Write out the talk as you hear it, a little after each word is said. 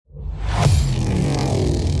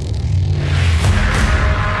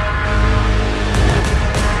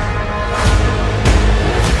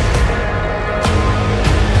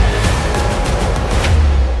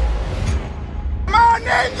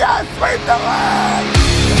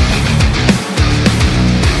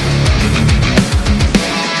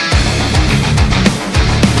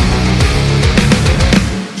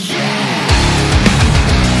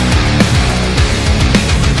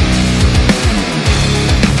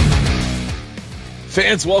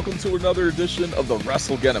Fans, welcome to another edition of the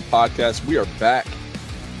WrestleGeddon podcast. We are back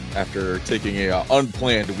after taking a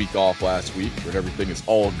unplanned week off last week, but everything is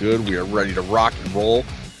all good. We are ready to rock and roll.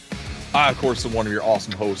 I, of course, am one of your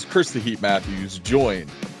awesome hosts, Chris the Heat Matthews, joined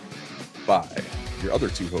by your other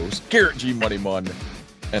two hosts, Garrett G. Money Munn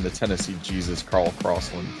and the Tennessee Jesus, Carl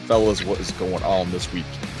Crossland. Fellas, what is going on this week?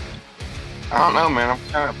 I don't know, man. I'm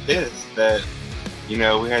kind of pissed that, we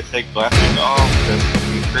had to take last week off because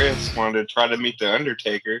Chris wanted to try to meet the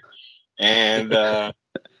Undertaker, and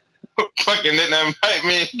fucking didn't invite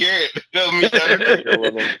me and Garrett to go meet the Undertaker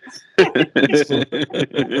with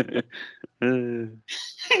him.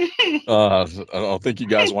 I don't think you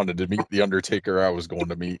guys wanted to meet the Undertaker I was going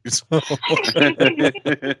to meet. So.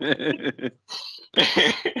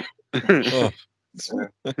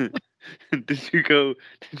 Did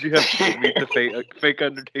you have to meet the fake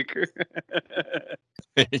Undertaker?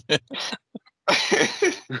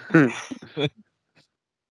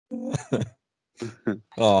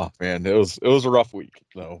 Oh man, it was a rough week,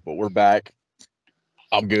 but we're back.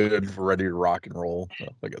 I'm good. We're ready to rock and roll,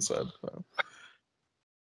 like I said.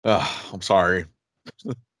 I'm sorry.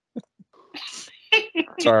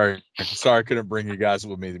 Sorry, I couldn't bring you guys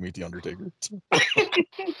with me to meet the Undertaker.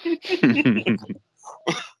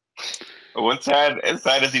 What side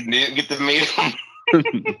is he didn't get to meet him?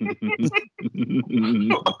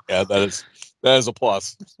 Yeah, that is a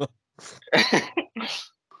plus.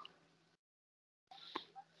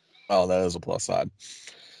 Oh, that is a plus side.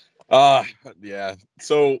 Yeah.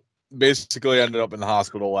 So basically, I ended up in the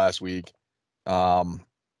hospital last week.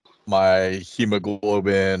 My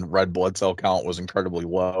hemoglobin red blood cell count was incredibly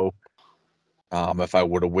low. If I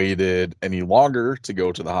would have waited any longer to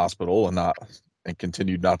go to the hospital and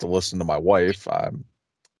continued not to listen to my wife,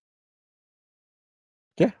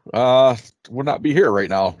 would not be here right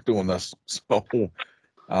now doing this. So,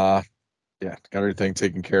 got everything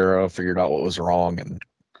taken care of, figured out what was wrong, and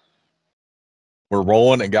we're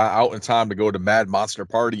rolling and got out in time to go to Mad Monster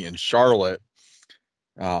Party in Charlotte.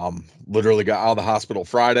 Literally got out of the hospital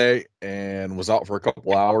Friday and was out for a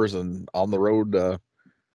couple hours and on the road to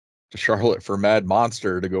Charlotte for Mad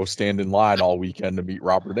Monster to go stand in line all weekend to meet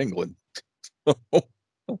Robert Englund.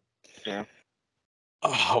 Yeah.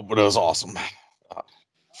 But it was awesome.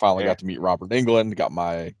 Finally got to meet Robert Englund. Got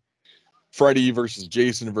my Freddy versus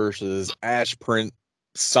Jason versus Ash print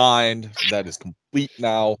signed. That is complete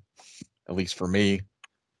now, at least for me.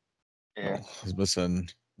 Yeah. I was missing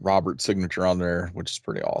Robert's signature on there, which is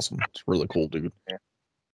pretty awesome. It's really cool, dude. Yeah,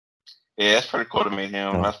 it's pretty cool to meet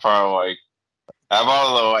him. That's probably out of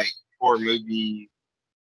all the horror movie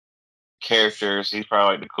characters, he's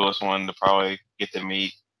probably the coolest one to probably get to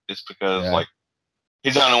meet, just because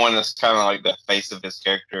he's the only one that's kind of like the face of his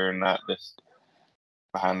character and not just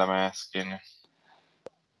behind the mask. Well,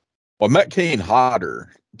 I met Kane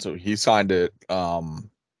Hodder, so he signed it. I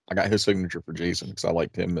got his signature for Jason because I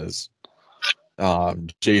liked him as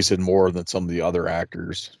Jason more than some of the other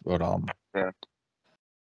actors. But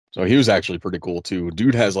so he was actually pretty cool too.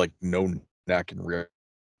 Dude has like no neck and real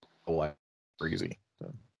life, crazy.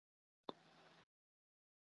 So.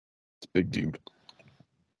 It's a big dude.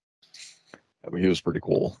 I mean, he was pretty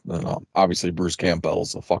cool. And obviously Bruce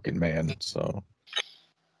Campbell's a fucking man. So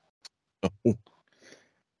that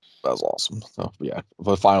was awesome. So yeah,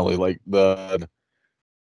 but finally,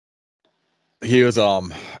 he was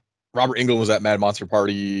Robert Englund was at Mad Monster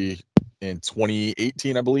Party in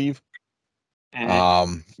 2018, I believe.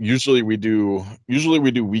 Mm-hmm. Usually we do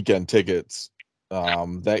weekend tickets.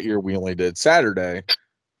 That year we only did Saturday.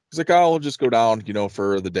 He's like, we'll just go down,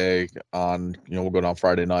 for the day on, we'll go down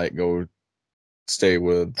Friday night, go stay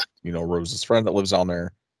with, Rose's friend that lives down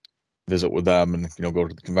there, visit with them, and, go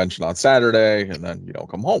to the convention on Saturday, and then,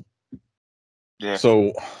 come home. Yeah.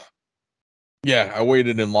 So, yeah, I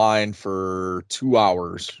waited in line for 2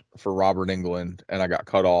 hours for Robert Englund, and I got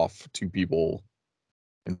cut off 2 people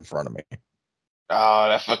in front of me. Oh,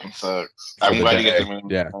 that fucking sucks. I'm glad you get to meet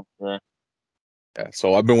him. Yeah,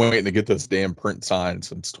 so I've been waiting to get this damn print signed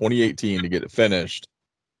since 2018 to get it finished,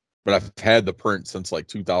 but I've had the print since like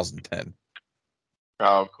 2010.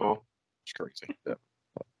 Oh, cool. It's crazy.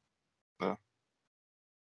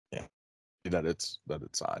 Yeah. That it's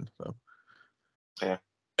signed. So yeah,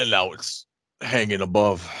 and now it's hanging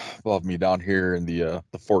above me down here in the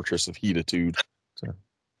Fortress of Heatitude. So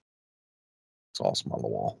it's awesome on the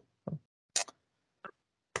wall.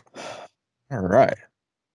 All right.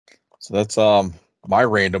 So that's my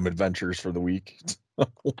random adventures for the week.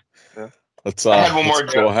 Let's I had one more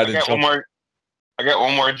joke. Go ahead and jump. I got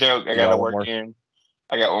one more joke. I gotta work in.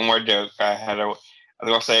 I got one more joke. I was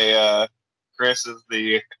gonna say Chris is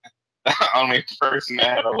the only person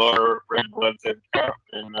that had a lower red blood cell count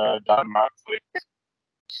than Don Moxley.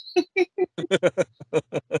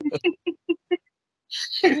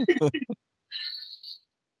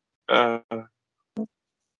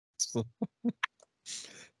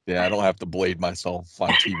 Yeah, I don't have to blade myself on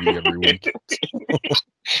TV every week.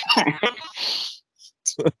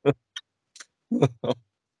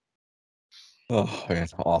 Oh man,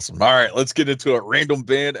 awesome. All right, let's get into a random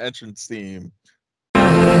band entrance theme.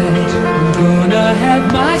 I'm gonna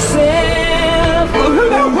have myself. Well, who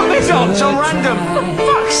the hell put this on? So random. For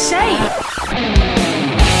fuck's sake!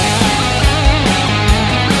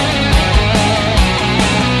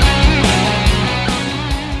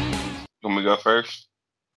 Can we go first?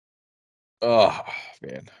 Oh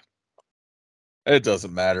man, it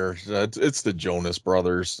doesn't matter. It's the Jonas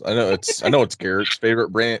Brothers. I know it's Garrett's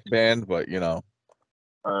favorite band, but you know,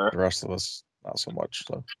 the rest of us not so much.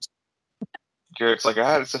 So Garrett's like,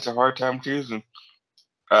 I had such a hard time choosing.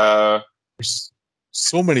 there's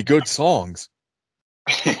so many good songs.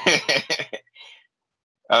 I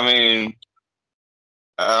mean,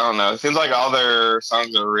 I don't know. It seems like all their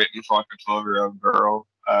songs are written for like a 12-year-old girl.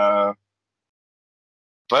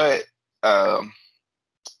 But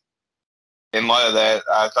in light of that,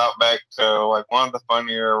 I thought back to like one of the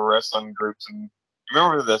funnier wrestling groups. And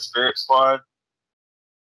remember the Spirit Squad?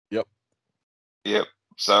 Yep.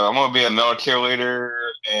 So I'm gonna be a male cheerleader,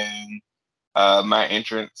 and my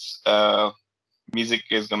entrance music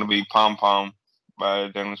is gonna be "Pom Pom" by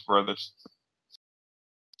Jonas Brothers.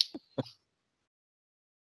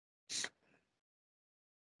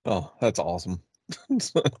 Oh, that's awesome.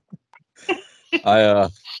 I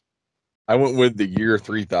went with the year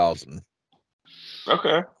 3000.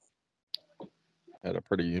 Okay. Had a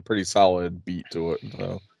pretty solid beat to it.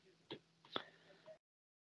 So.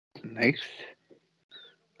 Nice.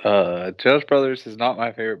 Jonas Brothers is not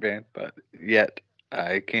my favorite band, but yet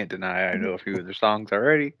I can't deny I know a few of their songs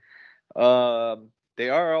already. They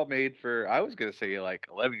are all made for, I was gonna say like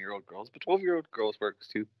 11-year-old girls, but 12-year-old girls works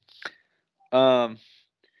too. I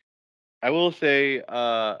will say,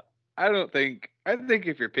 I think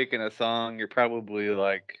if you're picking a song, you're probably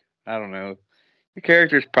like, I don't know, the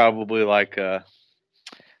character's probably like a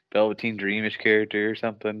Velveteen Dreamish character or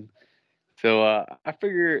something. So I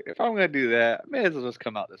figure if I'm gonna do that, I may as well just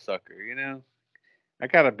come out the sucker, you know? I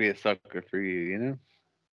gotta be a sucker for you, you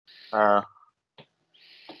know?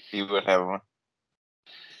 You would have one.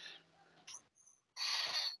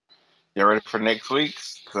 You ready for next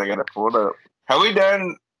week's? Because I got it pulled up. Have we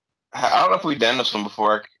done? I don't know if we've done this one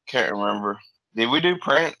before. I can't remember. Did we do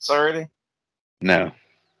Prince already? No.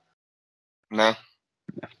 No.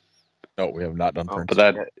 No, we have not done Prince. But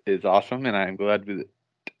that is awesome, and I'm glad we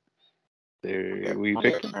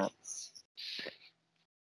picked him.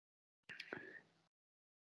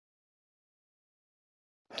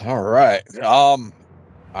 All right.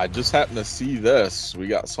 I just happened to see this. We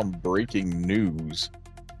got some breaking news.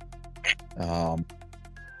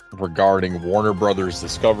 Regarding Warner Brothers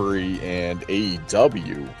Discovery and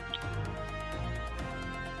AEW.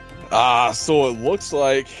 So it looks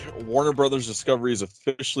like Warner Brothers Discovery has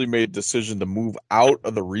officially made a decision to move out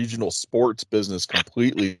of the regional sports business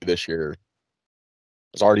completely this year.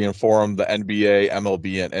 It's already informed the NBA,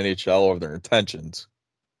 MLB, and NHL of their intentions.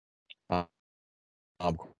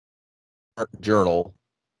 Journal.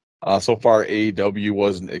 So far, AEW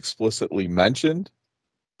wasn't explicitly mentioned,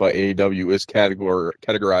 but AEW is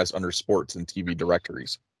categorized under sports and TV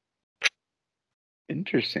directories.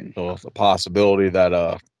 Interesting. So it's a possibility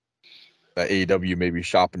that that AEW may be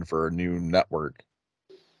shopping for a new network.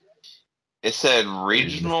 It said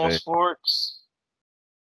regional sports.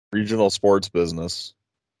 Regional sports business.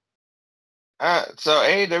 So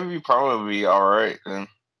AEW probably be all right then.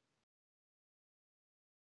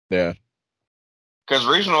 Yeah. Because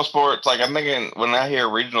regional sports, like I'm thinking, when I hear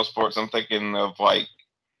regional sports, I'm thinking of like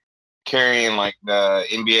carrying like the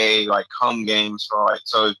NBA like home games for like,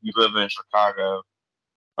 so if you live in Chicago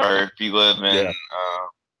or if you live in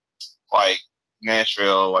like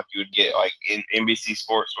Nashville, like you would get like NBC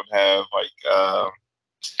Sports would have like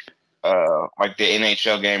the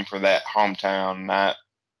NHL game for that hometown, not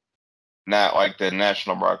like the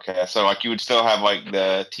national broadcast. So like you would still have like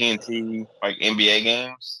the TNT like NBA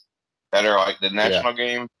games that are like the national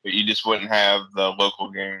games, but you just wouldn't have the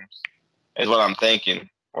local games. Is what I'm thinking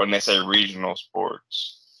when they say regional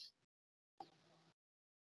sports.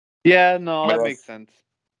 Yeah, no, that makes sense.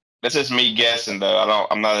 That's just me guessing, though.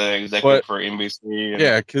 I'm not an executive for NBC.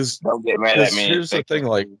 Yeah, because don't get mad at me. Here's the thing: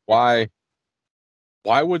 like, why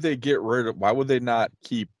would they get rid of? Why would they not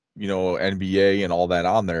keep NBA and all that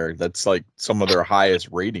on there? That's like some of their highest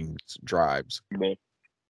ratings drives.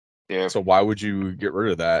 Yeah. So why would you get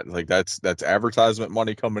rid of that? Like that's advertisement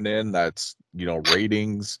money coming in. That's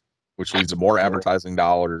ratings, which leads to more advertising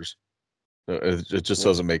dollars. It just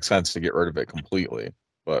doesn't make sense to get rid of it completely.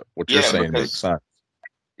 But what you're saying makes sense.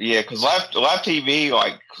 Yeah, because live TV,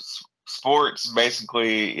 like sports,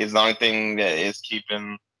 basically is the only thing that is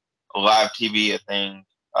keeping live TV a thing.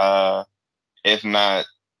 If not,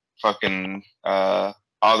 fucking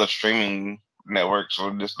all the streaming networks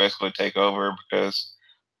will just basically take over because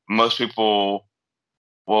most people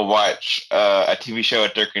will watch a TV show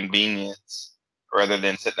at their convenience rather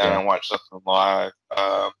than sit down and watch something live.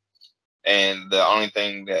 And the only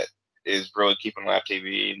thing that is really keeping live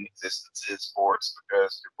TV in existence is sports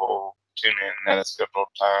because people tune in at a scheduled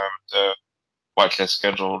time to watch a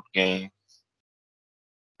scheduled game.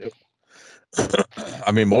 Yep.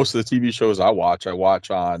 I mean, most of the TV shows I watch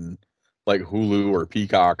on like Hulu or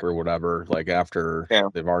Peacock or whatever, like after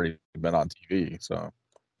they've already been on TV. So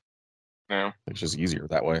it's just easier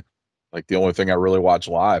that way. Like the only thing I really watch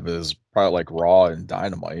live is probably like Raw and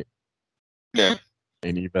Dynamite. Yeah.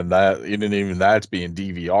 And even that's being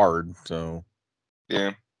DVR'd. So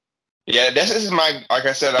yeah, this is my, like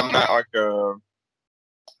I said, I'm not like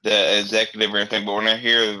the executive or anything, but when I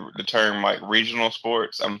hear the term like regional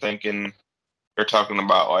sports, I'm thinking they're talking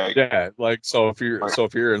about like so if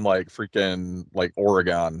you're in like freaking like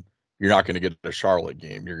Oregon, you're not going to get a Charlotte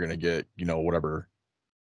game. You're going to get whatever.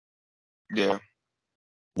 Yeah.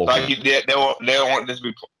 Local. Like they don't want this to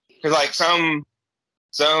be because like some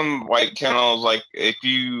like channels, like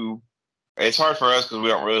it's hard for us because we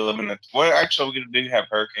don't really live in actually we do have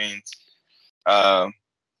hurricanes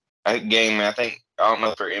game. I don't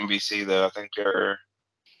know if they're NBC though. I think they're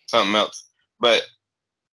something else. But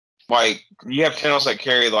like you have channels that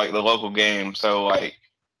carry like the local game. So like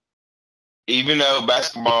even though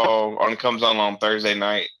basketball comes on Thursday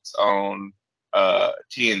nights on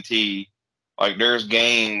TNT, like there's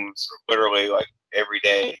games literally like every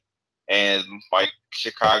day. And like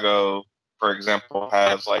Chicago, for example,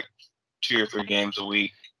 has like 2 or 3 games a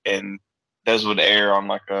week, and those would air on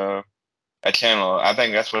like a channel. I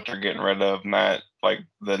think that's what they're getting rid of, not like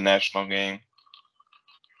the national game.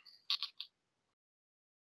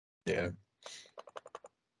 Yeah.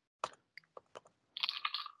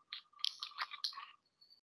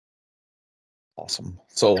 Awesome.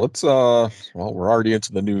 So let's well, we're already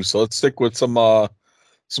into the news, so let's stick with some more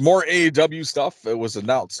AEW stuff. It was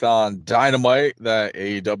announced on Dynamite that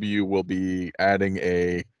AEW will be adding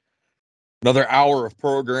another hour of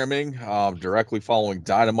programming directly following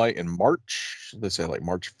Dynamite in March. They say like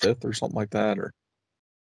March 5th or something like that, or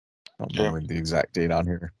I don't remember the exact date on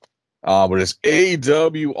here. But it's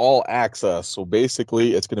AEW All Access. So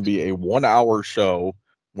basically it's going to be a 1-hour show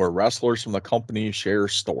where wrestlers from the company share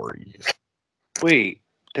stories. Wait,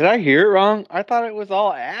 did I hear it wrong? I thought it was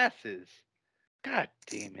all asses. God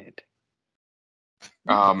damn it.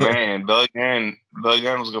 Oh man, Billy Gunn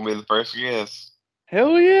was gonna be the first guest.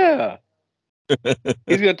 Hell yeah.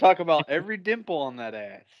 He's gonna talk about every dimple on that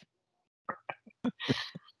ass.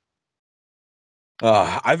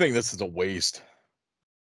 I think this is a waste.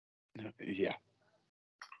 Yeah.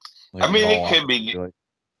 Like, I mean, it could be good.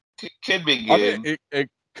 I mean, it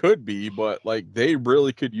could be, but like they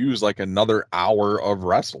really could use like another hour of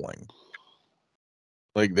wrestling.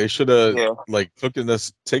 Like they should have like taken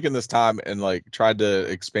this time and like tried to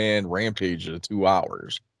expand Rampage to 2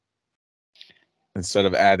 hours instead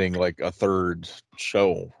of adding like a third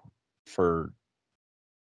show for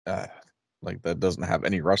like that doesn't have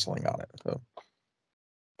any wrestling on it. So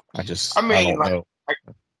I don't know.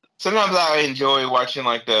 Sometimes I enjoy watching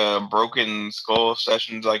like the Broken Skull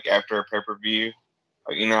sessions, like after a pay-per-view.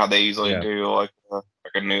 Like, you know how they usually do like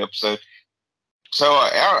a new episode. So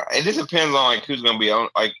it just depends on like who's gonna be on.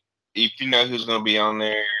 Like if you know who's gonna be on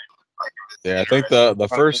there. Like, I think the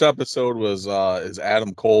first episode was is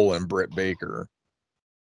Adam Cole and Britt Baker.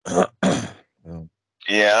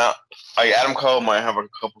 Yeah, like Adam Cole might have a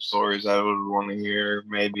couple stories I would want to hear.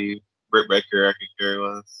 Maybe Britt Baker I could care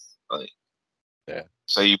less. Like,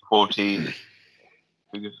 so you pull teeth.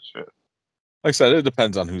 Who gives a shit? Like I said, it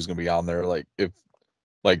depends on who's gonna be on there. Like if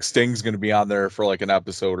like Sting's gonna be on there for like an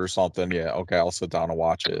episode or something, okay, I'll sit down and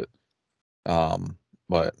watch it.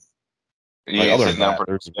 But like other than that,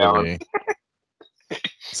 there's really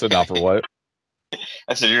sit down for what?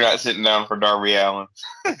 I said you're not sitting down for Darby Allin.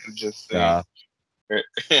 Just I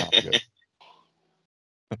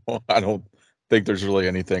don't think there's really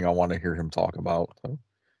anything I want to hear him talk about. So.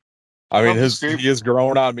 I mean, he has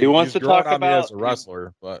grown on me. He wants to talk about me as a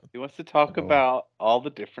wrestler, but he wants to talk about all the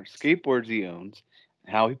different skateboards he owns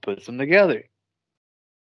and how he puts them together,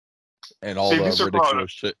 and all the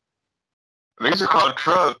ridiculous shit. These are called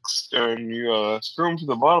trucks, and you screw them to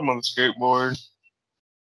the bottom of the skateboard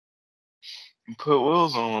and put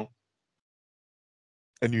wheels on them.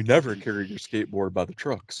 And you never carry your skateboard by the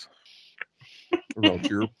trucks. Or else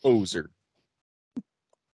you're a poser.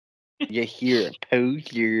 You hear a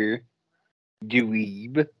poser,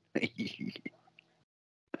 dweeb.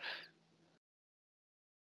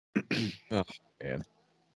 Oh, man.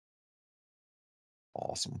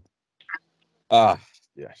 Awesome. Yeah,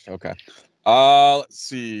 okay. Let's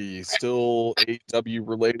see. Still AW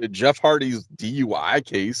related. Jeff Hardy's DUI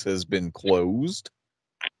case has been closed.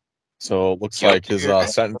 So it looks like his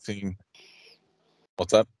sentencing.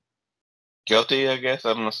 What's that? Guilty, I guess,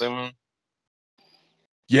 I'm assuming.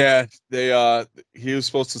 Yeah, he was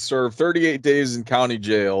supposed to serve 38 days in county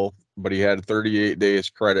jail, but he had 38 days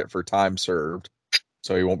credit for time served.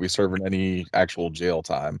 So he won't be serving any actual jail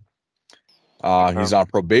time. He's on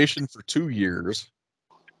probation for 2 years.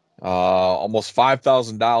 Almost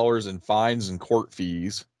 $5,000 in fines and court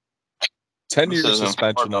fees. 10-year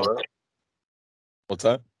suspension Florida, of. right? What's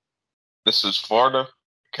that? This is Florida.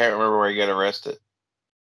 Can't remember where he got arrested.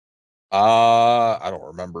 I don't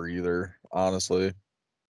remember either, honestly.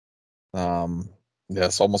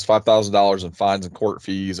 Yes, almost $5,000 in fines and court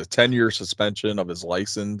fees. A 10-year suspension of his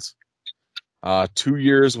license. 2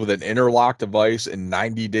 years with an interlock device and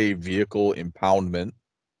 90-day vehicle impoundment.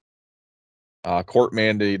 Court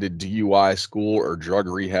mandated DUI school or drug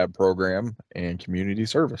rehab program and community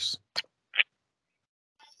service.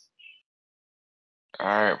 All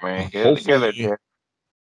right, man. Get it together, Jeff.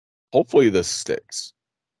 Hopefully this sticks.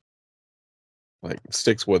 Like,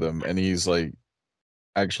 sticks with him, and he's like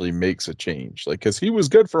actually makes a change. Like, because he was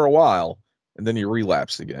good for a while, and then he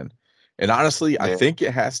relapsed again. And honestly, I think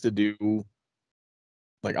it has to do.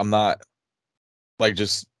 Like, I'm not like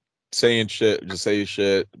just saying shit, just say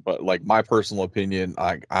shit, but like my personal opinion,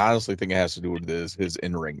 I honestly think it has to do with his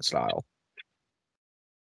in-ring style.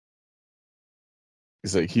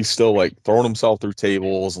 He's still like throwing himself through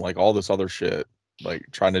tables and like all this other shit, like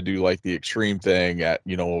trying to do like the extreme thing at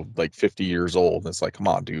like 50 years old. And it's like, come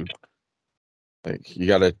on, dude. Like you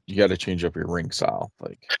gotta change up your ring style.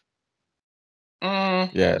 Like,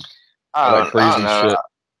 yeah, all that crazy shit.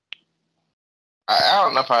 I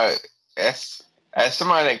don't know if as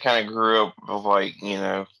somebody that kind of grew up with like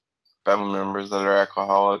family members that are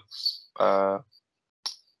alcoholics.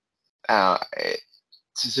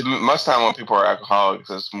 Most time when people are alcoholics,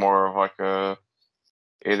 it's more of like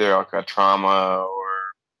either like a trauma or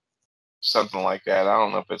something like that. I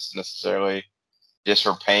don't know if it's necessarily just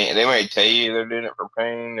for pain. They might tell you they're doing it for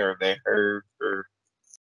pain or they hurt or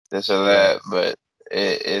this or that, but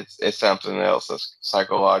it's something else that's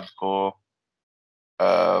psychological,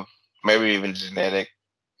 maybe even genetic.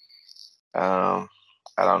 I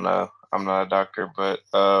don't know. I'm not a doctor, but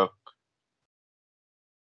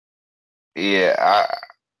yeah,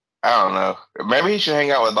 I don't know. Maybe he should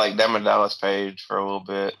hang out with like Damon Dallas Page for a little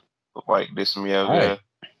bit, like do some yoga.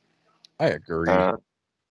 I agree.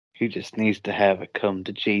 He just needs to have a come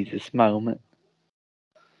to Jesus moment.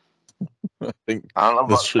 I think I don't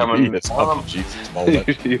know this should be his come to Jesus moment.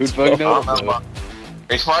 He's probably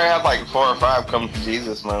had like 4 or 5 come to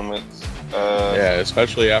Jesus moments. Yeah,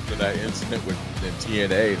 especially after that incident with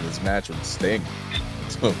TNA and his match with Sting.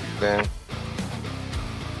 So, yeah.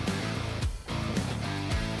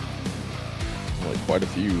 Like quite a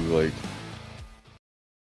few, like.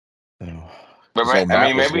 But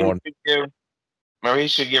maybe he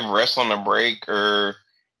should give wrestling a break, or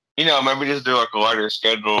maybe just do like a lighter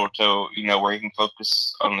schedule to where he can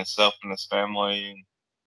focus on himself and his family.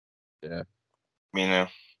 Yeah. I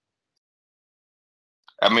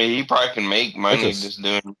mean, he probably can make money just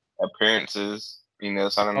doing appearances.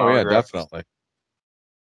 Signing oh yeah, definitely.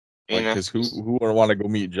 Because who would want to go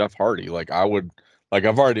meet Jeff Hardy? Like I would. Like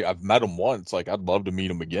I've met him once. Like I'd love to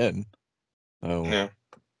meet him again. Yeah.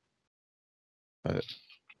 But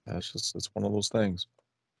it's one of those things.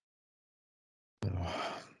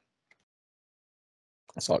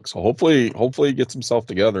 Sucks. So hopefully he gets himself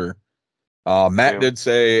together. Matt did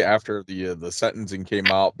say after the sentencing came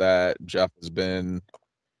out that Jeff has been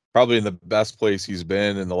probably in the best place he's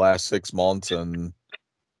been in the last 6 months, and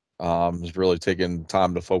has really taken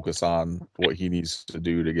time to focus on what he needs to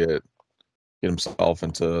do to get himself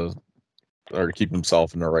into, or to keep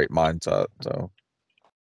himself in the right mindset. So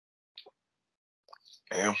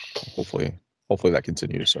yeah, hopefully that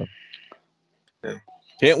continues. So yeah.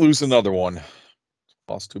 Can't lose another one.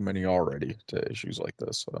 Lost too many already to issues like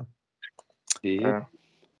this. So. Yeah.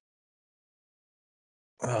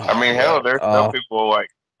 I mean, hell, there's still people like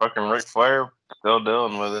fucking Ric Flair still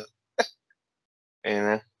dealing with it.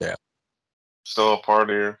 Yeah. Still a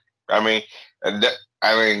partier. I mean,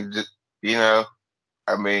 you know,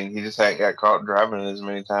 he just ain't got caught driving as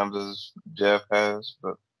many times as Jeff has,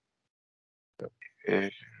 but yeah.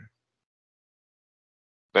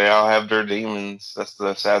 They all have their demons. That's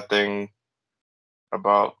the sad thing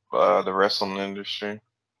about the wrestling industry,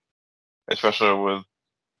 especially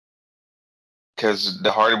because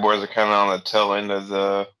the Hardy Boys are kind of on the tail end of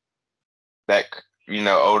that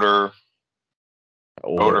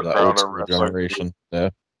older the crowd old of school wrestlers. generation. Yeah.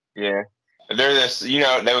 Yeah, they're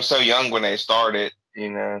they were so young when they started.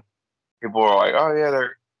 People were like, oh yeah,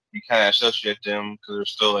 you kind of associate them because they're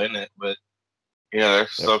still in it, but they're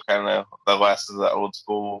still kind of the last of the old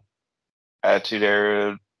school Attitude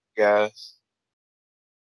Era guys.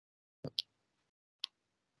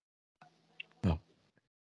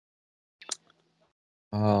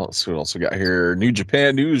 Let's see what else we got here. New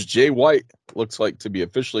Japan news. Jay White looks like to be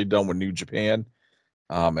officially done with New Japan,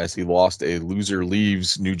 as he lost a loser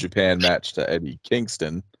leaves New Japan match to Eddie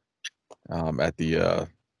Kingston at the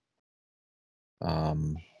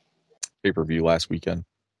pay-per-view last weekend.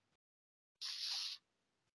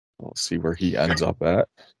 Let's see where he ends up at.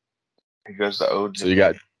 He goes to OG. So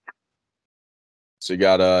you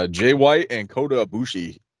got Jay White and Kota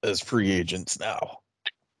Ibushi as free agents now.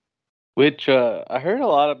 Which I heard a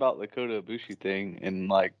lot about the Kota Ibushi thing and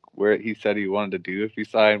like where he said he wanted to do if he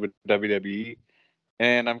signed with WWE,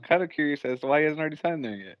 and I'm kind of curious as to why he hasn't already signed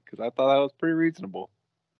there yet because I thought that was pretty reasonable.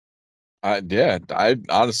 I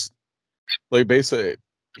honestly basically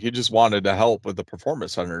he just wanted to help with the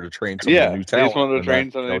performance center to train some of the new talent. They just wanted to and train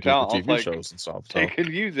then, some of the new talent. do the TV shows and stuff. They So could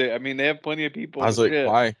use it. I mean, they have plenty of people. I was like,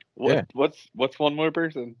 why? What's one more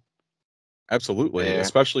person? Absolutely, Yeah.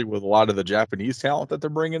 especially with a lot of the Japanese talent that they're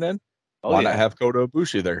bringing in. Why not have Kota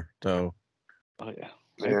Ibushi there? So, I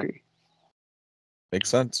agree. Makes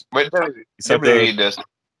sense. But WWE does.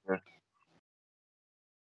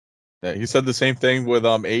 Yeah, he said the same thing with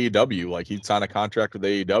AEW. Like he'd sign a contract with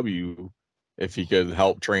AEW if he could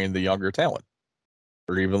help train the younger talent,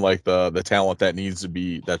 or even like the talent that needs to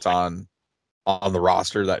be that's on the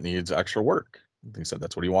roster that needs extra work. He said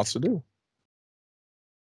that's what he wants to do.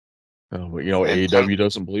 But AEW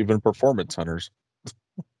doesn't believe in performance hunters.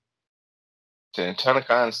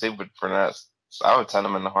 Tanaka and Steve would pronounce. I would send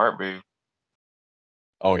him in the heartbeat.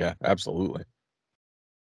 Oh yeah, absolutely.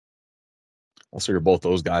 We'll see where both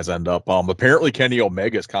those guys end up. Apparently Kenny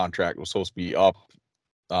Omega's contract was supposed to be up.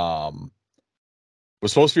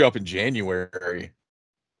 Was supposed to be up in January,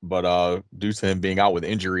 but due to him being out with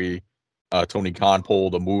injury, Tony Khan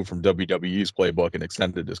pulled a move from WWE's playbook and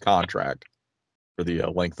extended his contract for the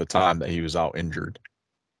length of time that he was out injured.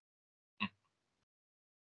 I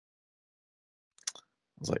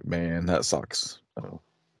was like, man, that sucks.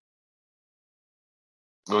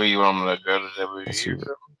 Who you want him to go to WWE?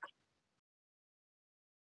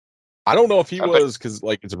 I don't know if he was, because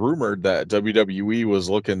like it's rumored that WWE was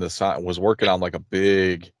working on like a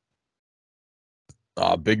big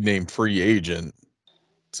name free agent.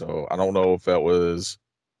 So I don't know if that was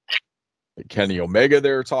Kenny Omega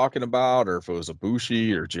they were talking about, or if it was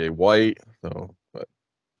Ibushi or Jay White. So, but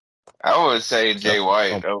I would say Jay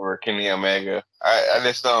White over Kenny Omega. I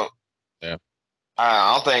just don't. Yeah.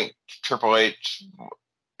 I don't think Triple H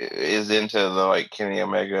is into the Kenny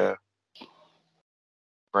Omega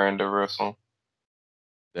brand of wrestling.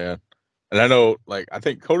 Yeah. And I know, I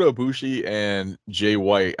think Kota Ibushi and Jay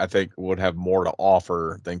White, I think, would have more to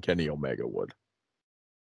offer than Kenny Omega would.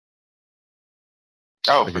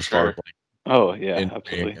 Oh, for sure. Absolutely. And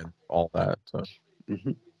all that. So.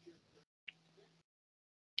 Mm-hmm.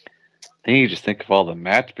 Then you just think of all the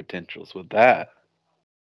match potentials with that.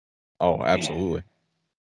 Oh, absolutely.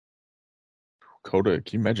 Can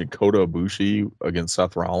you imagine Kota Ibushi against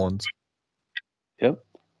Seth Rollins? Yep.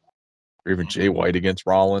 Or even Jay White against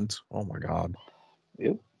Rollins? Oh my God.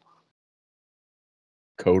 Yep.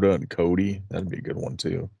 Kota and Cody, that'd be a good one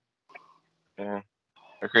too. Yeah.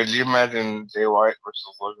 Could you imagine Jay White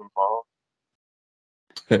versus Logan Paul?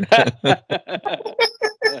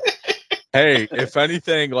 Hey, if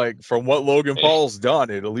anything, from what Logan Paul's done,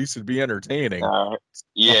 at least it'd be entertaining.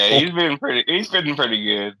 Yeah, he's been pretty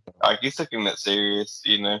good. He's taking that serious,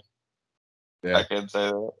 Yeah. I can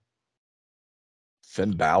say that.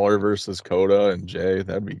 Finn Balor versus Kota and Jay,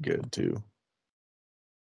 that'd be good too.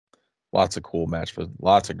 Lots of cool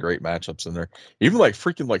lots of great matchups in there. Even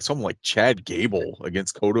someone like Chad Gable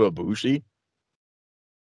against Kota Ibushi.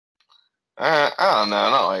 I don't know. I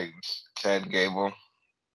don't like Chad Gable.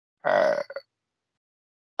 I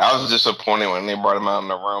was disappointed when they brought him out in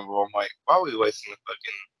the Rumble. I'm like, why are we wasting the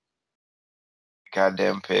fucking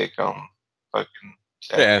goddamn pick on fucking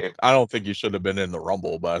Yeah, I don't think he should have been in the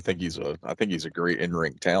Rumble, but I think he's a great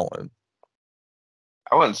in-ring talent.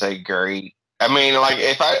 I wouldn't say great. I mean, like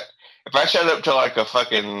if I showed up to like a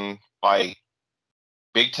fucking like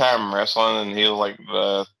big time wrestling and he was like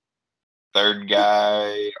the third guy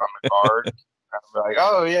on the card, I'd be like,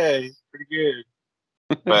 oh yeah, he's pretty good.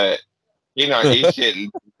 But he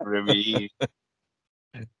shouldn't for me.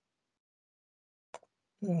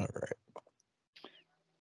 All right.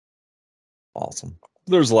 Awesome.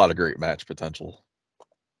 There's a lot of great match potential.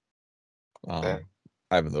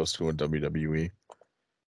 Having those two in WWE.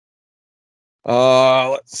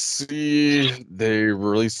 Let's see. They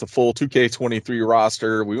released the full 2K23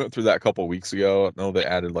 roster. We went through that a couple weeks ago. I know they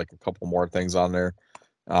added like a couple more things on there.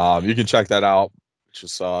 You can check that out.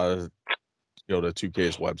 Just go to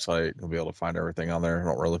 2K's website. You'll be able to find everything on there. I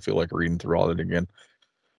don't really feel like reading through all of it again.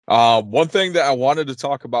 One thing that I wanted to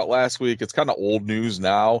talk about last week, it's kind of old news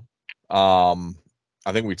now.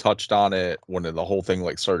 I think we touched on it when the whole thing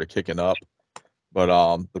like started kicking up. But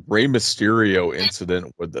the Rey Mysterio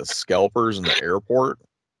incident with the scalpers in the airport.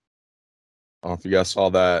 I don't know if you guys saw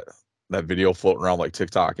that video floating around like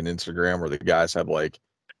TikTok and Instagram where the guys have like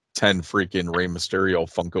 10 freaking Rey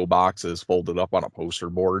Mysterio Funko boxes folded up on a poster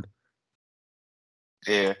board.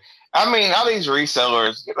 Yeah. I mean, all these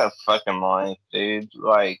resellers, get a fucking life, dude.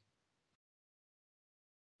 Like,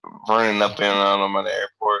 running up in on them at the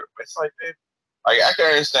airport. It's like, dude, like, I can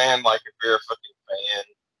understand, like, if you're a fucking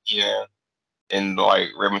fan, and, like,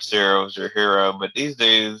 Rey Mysterio is your hero, but these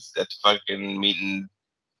dudes at the fucking meeting,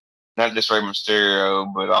 not just Rey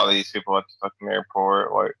Mysterio, but all these people at the fucking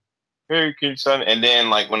airport, like, hey, can you sign it? And then,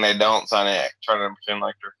 like, when they don't sign it, trying to pretend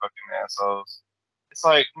like they're fucking assholes. It's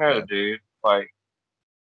like, no, dude. Like,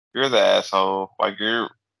 you're the asshole. Like, you're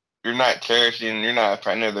not cherishing, you're not a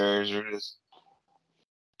friend of theirs. You're just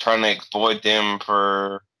trying to exploit them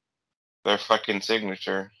for their fucking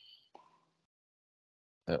signature.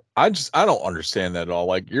 I don't understand that at all.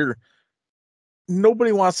 Like,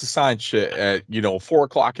 nobody wants to sign shit at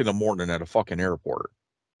 4:00 in the morning at a fucking airport,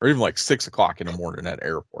 or even like 6:00 in the morning at an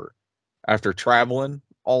airport after traveling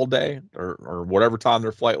all day or whatever time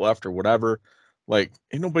their flight left or whatever. Like,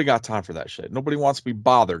 ain't nobody got time for that shit. Nobody wants to be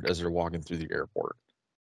bothered as they're walking through the airport.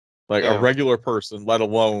 Like a regular person, let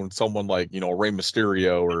alone someone like Rey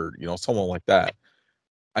Mysterio or someone like that.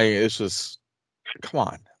 It's just, come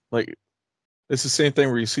on. Like, it's the same thing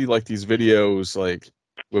where you see like these videos like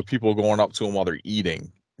with people going up to them while they're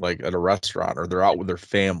eating, like at a restaurant, or they're out with their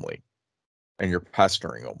family, and you're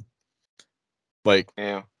pestering them. Like,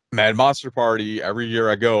 Mad Monster Party, every year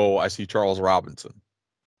I go, I see Charles Robinson.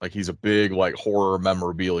 Like, he's a big like horror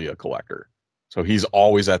memorabilia collector, so he's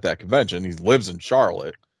always at that convention. He lives in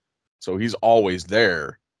Charlotte, so he's always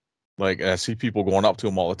there. Like, I see people going up to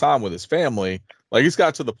him all the time with his family. Like, he's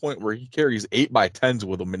got to the point where he carries 8x10s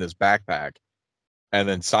with him in his backpack, and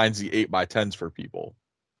then signs the 8x10s for people.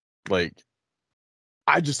 Like,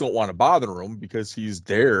 I just don't want to bother him because he's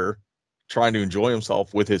there trying to enjoy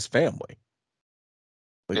himself with his family.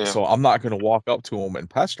 Like, so I'm not going to walk up to him and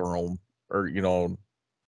pester him or,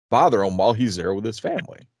 bother him while he's there with his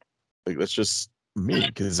family. Like, that's just me,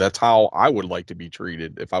 because that's how I would like to be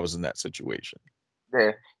treated if I was in that situation.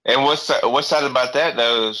 Yeah. And what's sad about that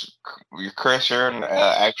though is Chris, you're an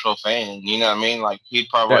actual fan. You know what I mean? Like, he'd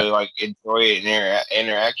probably like enjoy an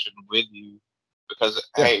interaction with you because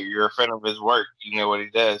hey, you're a fan of his work. You know what he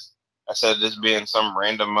does. I said this being some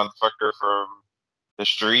random motherfucker from the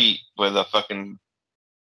street with a fucking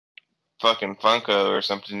Funko or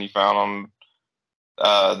something you found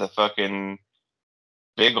on the fucking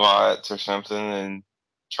Big Lots or something, and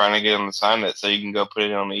trying to get him to sign it so you can go put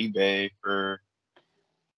it on eBay for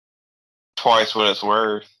twice what it's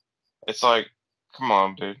worth. It's like, come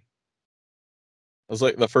on, dude. It was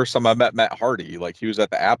like the first time I met Matt Hardy. Like, he was at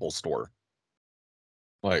the Apple store.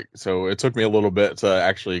 Like, so it took me a little bit to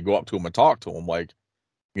actually go up to him and talk to him. Like,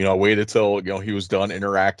 waited till he was done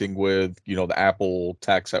interacting with the Apple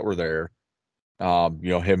techs that were there. Him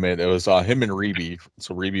and Reby.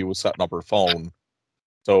 So Reby was setting up her phone.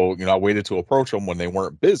 So I waited to approach them when they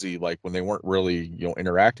weren't busy, like when they weren't really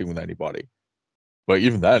interacting with anybody. But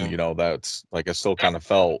even then, that's like, I still kind of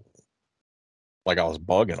felt like I was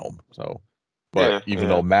bugging them. So, but even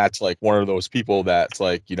though Matt's like one of those people that's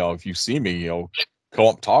like, if you see me, come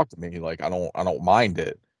up, talk to me. Like, I don't mind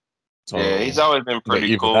it. So he's always been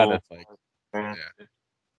pretty cool. Then it's like,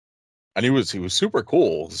 and he was super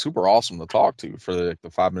cool, super awesome to talk to for the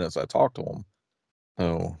 5 minutes I talked to him.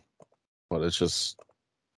 So, but it's just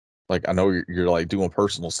like, I know you're like doing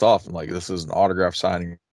personal stuff, and like, this is an autograph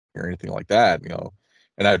signing or anything like that,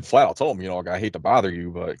 and I flat out told him, like, I hate to bother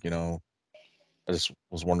you, but I just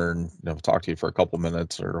was wondering, talk to you for a couple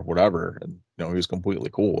minutes or whatever, and he was completely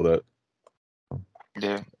cool with it.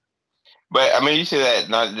 Yeah, but I mean, you see that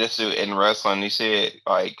not just in wrestling. You see it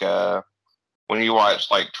like when you watch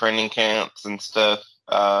like training camps and stuff,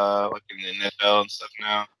 like in the NFL and stuff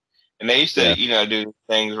now. And they used to, do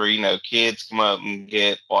things where kids come up and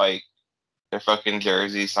get like their fucking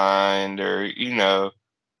jersey signed, or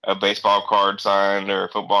a baseball card signed, or a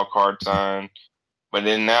football card signed. But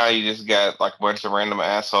then now you just got like a bunch of random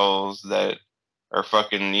assholes that are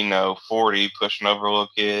fucking 40 pushing over little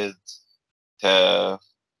kids to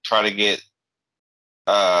try to get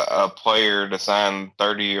a player to sign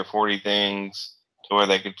 30 or 40 things to where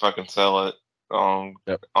they could fucking sell it on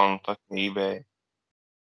fucking eBay.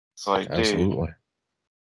 It's like, absolutely,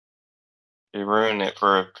 dude, you ruin it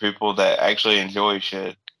for people that actually enjoy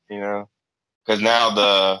shit, because now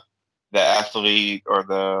the athlete or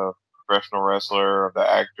the professional wrestler or the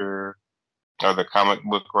actor or the comic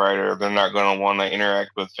book writer, they're not going to want to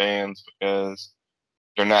interact with fans because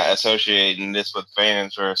they're not associating this with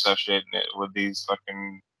fans, or associating it with these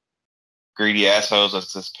fucking greedy assholes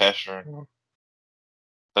that's just pestering.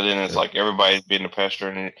 But then it's like everybody's being a pester,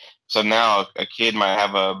 and so now a kid might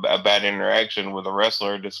have a bad interaction with a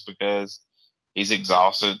wrestler just because he's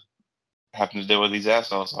exhausted having to deal with these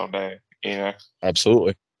assholes all day.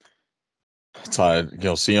 Absolutely. That's how,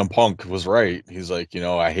 CM Punk was right. He's like,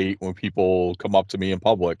 I hate when people come up to me in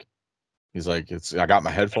public. He's like, I got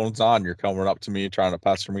my headphones on. You're coming up to me trying to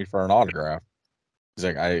pester me for an autograph. He's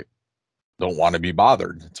like, I don't want to be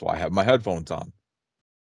bothered. That's why I have my headphones on.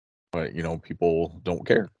 But, people don't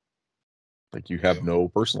care. Like, you have no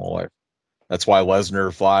personal life. That's why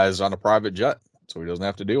Lesnar flies on a private jet, so he doesn't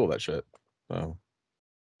have to deal with that shit. So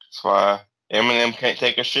that's why Eminem can't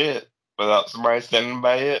take a shit without somebody standing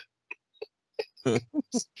by it.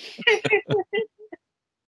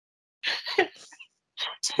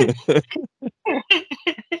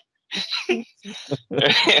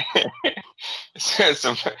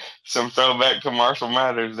 some throwback to Marshall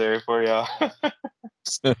Mathers there for y'all.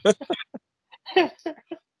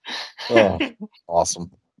 Oh, awesome.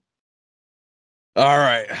 All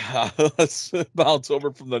right, let's bounce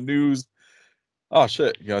over from the news. Oh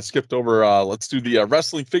shit, I skipped over. Let's do the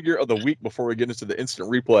wrestling figure of the week before we get into the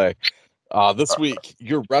instant replay. This week,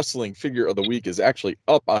 your wrestling figure of the week is actually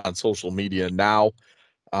up on social media now.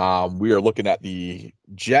 We are looking at the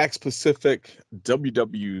Jakks Pacific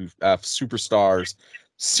WWF Superstars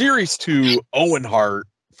Series 2 Owen Hart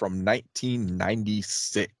from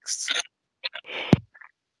 1996.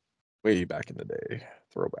 Way back in the day.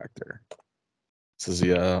 Throwback there. This is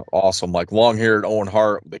the awesome, like long-haired Owen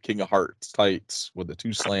Hart, the King of Hearts tights with the two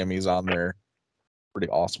slammies on there. Pretty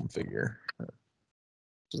awesome figure.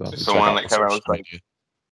 It's the one that kind of looks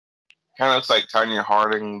like Tanya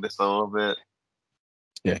Harding just a little bit.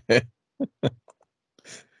 Yeah.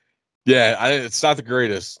 Yeah, it's not the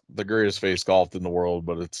greatest face golf in the world,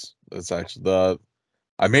 but it's actually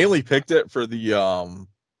I mainly picked it for the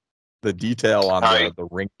detail on the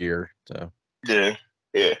ring gear. So yeah.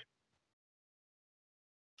 It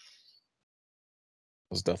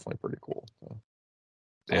was definitely pretty cool. So,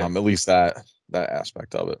 yeah. At least that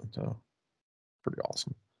aspect of it. So pretty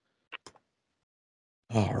awesome.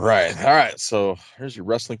 All right. So here's your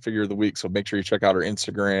wrestling figure of the week. So make sure you check out our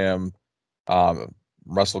Instagram,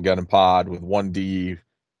 WrestleGeddonPod with 1D,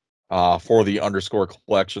 for the _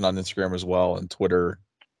 collection on Instagram as well, and Twitter,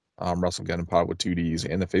 WrestleGeddonPod with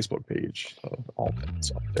 2Ds, and the Facebook page. All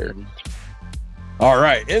that's up there. All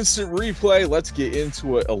right, instant replay. Let's get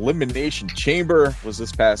into it. Elimination Chamber was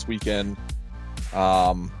this past weekend.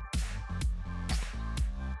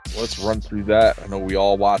 Let's run through that. I know we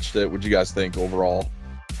all watched it. What'd you guys think overall?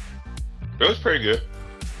 It was pretty good.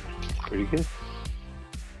 Pretty good.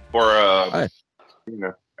 For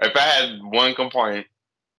if I had one complaint,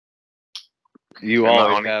 you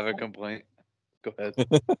always have a complaint. Go ahead.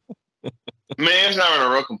 Man, it's not even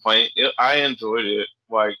a real complaint. I enjoyed it.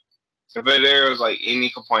 Like, if there was like any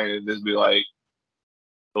complaint, it'd just be like,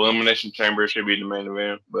 the Elimination Chamber should be the main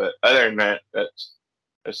event. But other than that, that's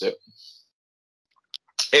it.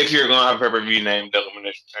 If you're gonna have a pay-per-view named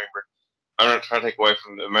Elimination Chamber, I'm not trying to take away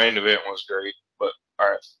from the main event was great. But all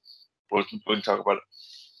right, we can talk about it.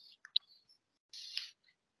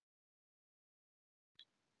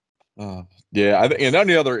 Yeah, I think in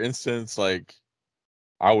any other instance, like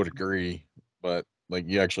I would agree, but like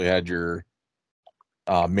you actually had your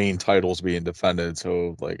main titles being defended,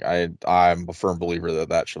 so like I'm a firm believer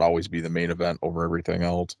that should always be the main event over everything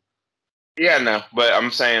else. Yeah, no, but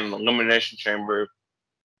I'm saying Elimination Chamber.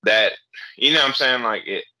 That, you know what I'm saying? Like,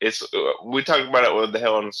 it's we talked about it with the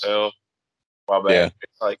Hell in a Cell. my bad. Yeah.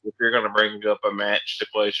 It's like if you're gonna bring up a match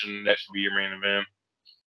stipulation, that should be your main event.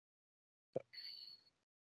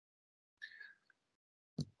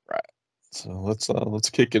 Right. So let's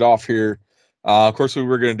kick it off here. Of course, we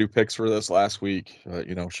were going to do picks for this last week, but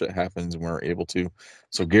shit happens and we weren't able to.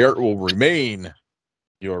 So Garrett will remain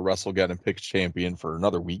your WrestleGeddon picks champion for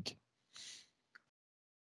another week.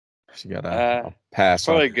 So you got a pass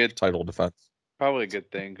on good title defense. Probably a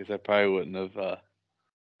good thing because I probably wouldn't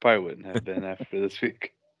have been after this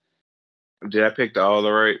week. Did I pick all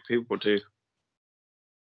the right people too?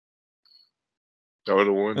 I would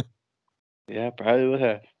have won. Yeah, probably would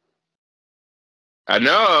have. I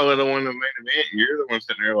know I would have won the main event. You're the one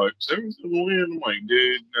sitting there like, "Seven's gonna win." I'm like,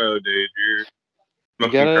 dude, no, dude, you're You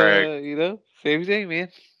smoking gotta, crack. same thing, man.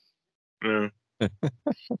 Yeah.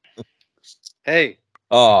 Hey,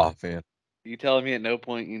 Oh man, you telling me at no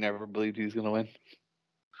point you never believed he was gonna win?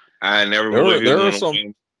 I never There believed he are was some- gonna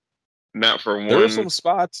win. Not for one. there are some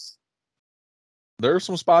spots. There are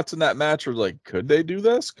some spots in that match where like, could they do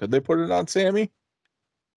this? Could they put it on Sammy?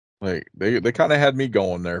 Like they kind of had me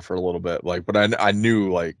going there for a little bit. Like, but I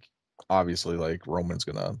knew like obviously like Roman's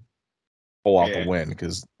gonna pull out the win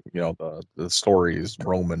because the story is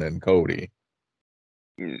Roman and Cody.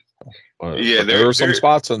 But there are some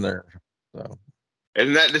spots in there. So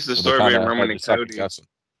isn't that just the story between Roman and Cody?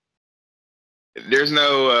 There's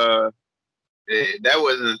no that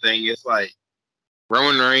wasn't the thing. It's like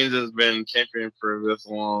Roman Reigns has been champion for this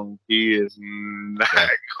long. He is not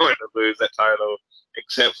going to lose that title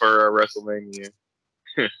except for WrestleMania.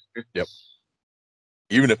 Yep.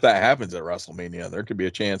 Even if that happens at WrestleMania, there could be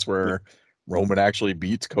a chance where Roman actually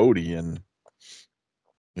beats Cody and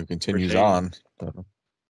continues on. I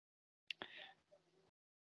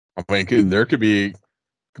mean, there could be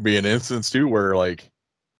an instance too where like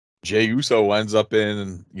Jey Uso ends up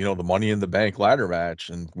in the Money in the Bank ladder match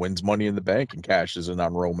and wins Money in the Bank and cashes in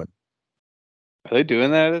on Roman. Are they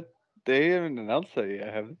doing that? They haven't announced that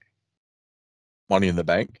yet, have they? Money in the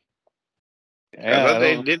Bank. Yeah, I thought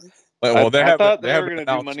they did. Well, I thought they were going to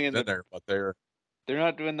do Money in the there, but they're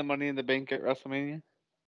not doing the Money in the Bank at WrestleMania.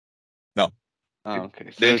 No. Oh,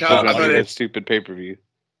 okay. So they're still going to do that stupid pay-per-view.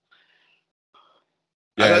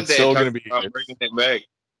 Yeah, it's still going to be bringing it back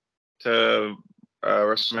to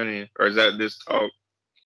WrestleMania, or is that this talk?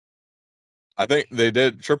 I think they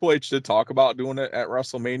did. Triple H did talk about doing it at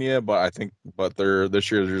WrestleMania, but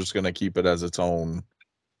this year they're just going to keep it as its own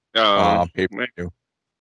pay-per-view.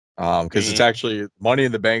 Because it's actually Money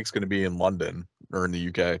in the Bank's going to be in London or in the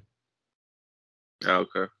UK. Oh,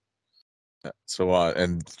 okay. So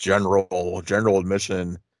and general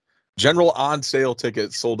admission, general on sale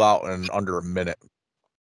tickets sold out in under a minute.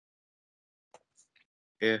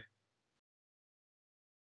 Yeah.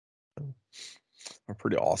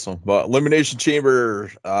 Pretty awesome. But Elimination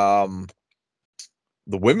Chamber, the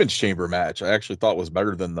women's chamber match, I actually thought was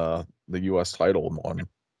better than the US title one.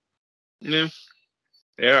 Yeah.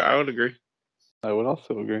 Yeah, I would agree. I would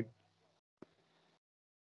also agree.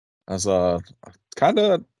 As kind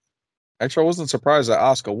of actually I wasn't surprised that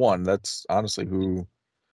Asuka won. That's honestly who,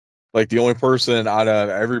 like, the only person out of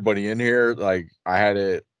everybody in here, like, I had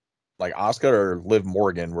it like Asuka or Liv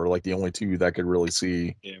Morgan were like the only two that could really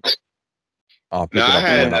see. Yeah. I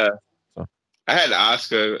had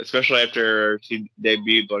Asuka, especially after she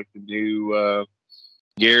debuted like the new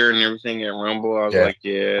gear and everything at Rumble. I was like,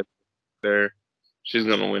 she's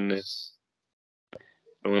gonna win this.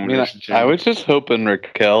 I was just hoping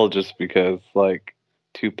Raquel, just because like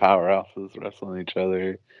two powerhouses wrestling each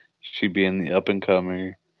other, she'd be in the up and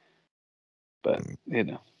comer. But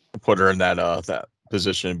put her in that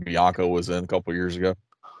position Bianca was in a couple years ago.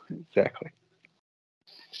 Exactly.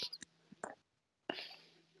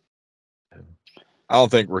 I don't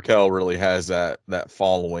think Raquel really has that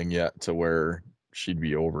following yet to where she'd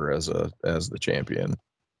be over as the champion.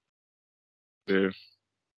 Yeah.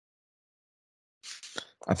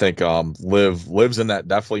 I think Liv's in that,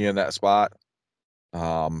 definitely in that spot.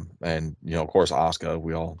 And of course Asuka,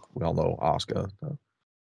 we all know Asuka. So.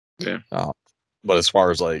 Yeah. But as far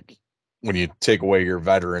as like when you take away your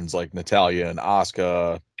veterans like Natalya and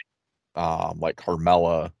Asuka, like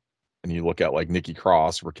Carmella, and you look at like Nikki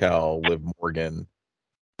Cross, Raquel, Liv Morgan,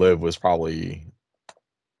 Liv was probably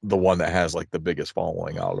the one that has like the biggest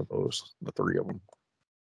following out of the three of them.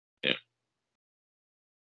 Yeah.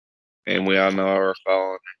 And we all know our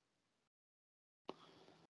following.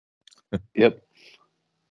 Yep.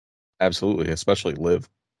 Absolutely, especially Liv.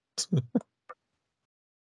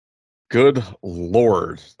 Good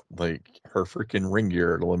Lord, like her freaking ring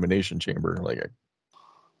gear at Elimination Chamber, like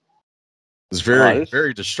it's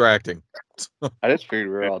very distracting. I just figured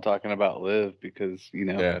we were all talking about Liv because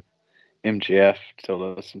MGF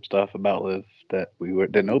told us some stuff about Liv that we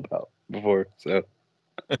didn't know about before. So,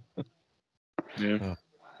 Yeah.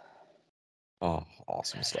 Oh,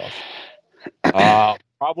 awesome stuff.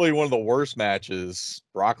 Probably one of the worst matches,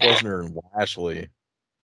 Brock Lesnar and Lashley.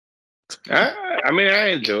 I mean, I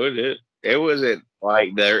enjoyed it. It wasn't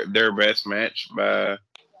like their best match by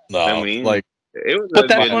No, means. like, it was but a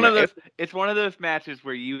that's good one of match. those. It's one of those matches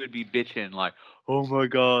where you would be bitching like, "Oh my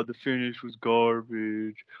god, the finish was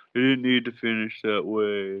garbage. They didn't need to finish that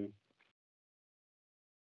way."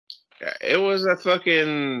 It was a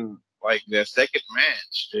fucking like the second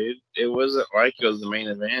match, dude. It wasn't like it was the main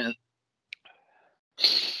event.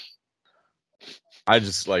 I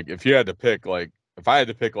just like if I had to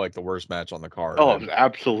pick like the worst match on the card. Oh, it was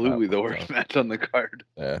absolutely the worst match on the card.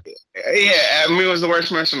 Yeah. Yeah, I mean it was the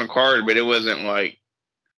worst match on the card, but it wasn't like,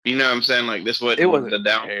 you know what I'm saying? Like this wasn't It wasn't the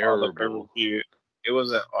downfall of the terrible. pay-per-view. It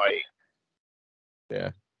wasn't like,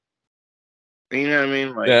 Yeah. you know what I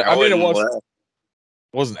mean? Like, Yeah, I mean, it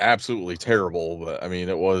wasn't absolutely terrible, but I mean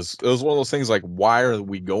it was one of those things like, why are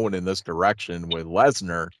we going in this direction with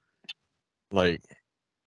Lesnar? Like,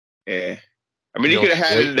 yeah. I mean, you could have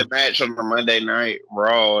had the match on the Monday Night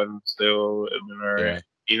Raw and still have been all right. Yeah.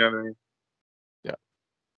 You know what I mean? Yeah.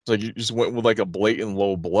 It's like you just went with like a blatant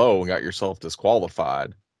low blow and got yourself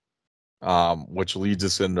disqualified. Which leads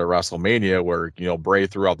us into WrestleMania, where Bray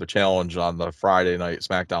threw out the challenge on the Friday night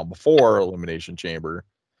SmackDown before Elimination Chamber.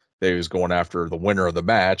 They was going after the winner of the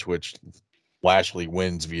match, which Lashley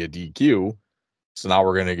wins via DQ. So now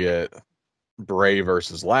we're gonna get Bray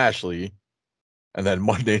versus Lashley, and then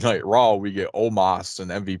Monday Night Raw we get Omos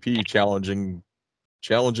and MVP challenging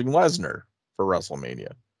Lesnar for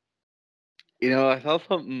WrestleMania. I saw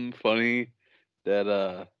something funny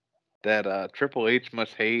that Triple H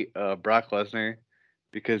must hate Brock Lesnar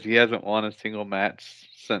because he hasn't won a single match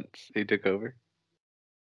since he took over.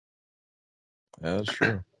 Yeah, that's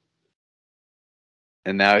true.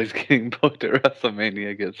 And now he's getting booked at WrestleMania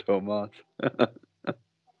against Omos.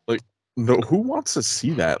 Like, no, who wants to see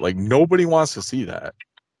that? Like, nobody wants to see that.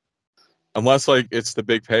 Unless, like, it's the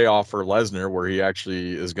big payoff for Lesnar where he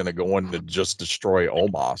actually is going to go in to just destroy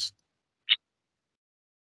Omos.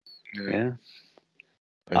 Yeah.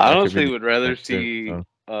 Like, I honestly would rather see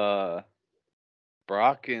so.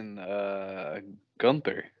 Brock and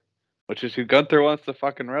Gunther, which is who Gunther wants to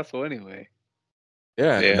fucking wrestle anyway.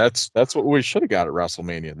 Yeah, and that's what we should have got at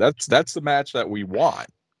WrestleMania. That's the match that we want,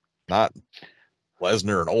 not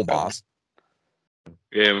Lesnar and Omos.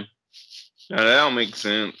 Yeah, no, that don't make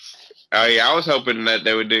sense. I was hoping that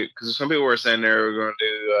they would do, because some people were saying they were going to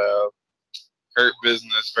do Hurt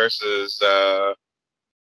Business versus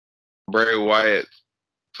Bray Wyatt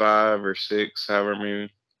 5 or 6, however many.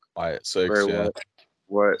 Wyatt 6, Bray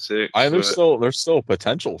Wyatt 6. There's still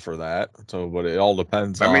potential for that. So, but it all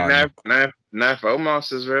depends on. I mean, now if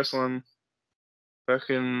Omos is wrestling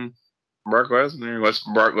fucking Brock Lesnar, unless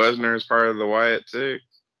Brock Lesnar is part of the Wyatt 6.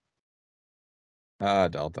 I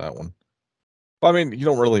doubt that one. Well, I mean, you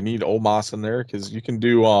don't really need Omos in there because you can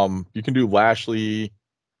do Lashley,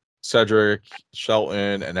 Cedric,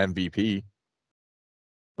 Shelton, and MVP.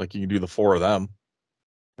 Like, you can do the 4 of them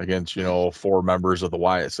against 4 members of the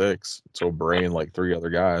Wyatt 6. So Bray and like 3 other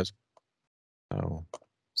guys.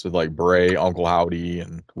 So like Bray, Uncle Howdy,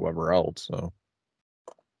 and whoever else. So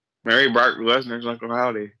Mary Brock Lesnar's Uncle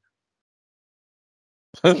Howdy.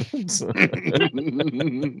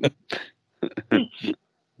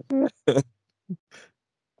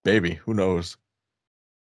 Maybe, who knows?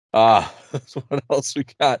 So what else we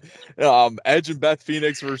got? Edge and Beth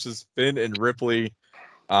Phoenix versus Finn and Ripley.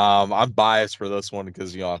 I'm biased for this one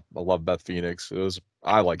because I love Beth Phoenix.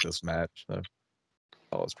 I like this match. So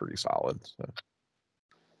that was pretty solid. So.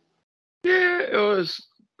 Yeah, it was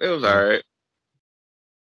all right.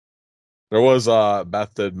 There was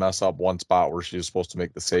Beth did mess up one spot where she was supposed to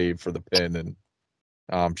make the save for the pin,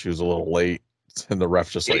 and she was a little late, and the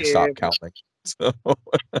ref just stopped counting. So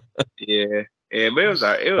yeah, but it was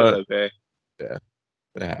all right. It was okay. Yeah,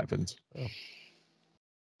 it happens. So.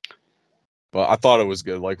 But I thought it was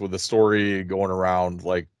good, like with the story going around,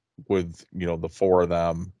 like with the 4 of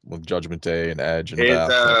them, with Judgment Day and Edge and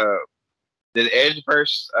Beth. Did Edge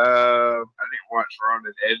first? I didn't watch Raw.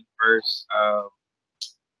 Did Edge first?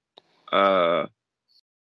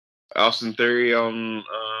 Austin Theory on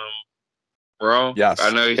Raw. Yes,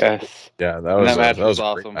 I know. Yes. Yeah, that was a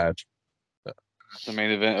awesome. great match. The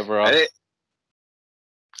main event of Raw. I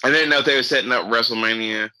didn't know if they were setting up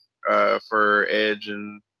WrestleMania for Edge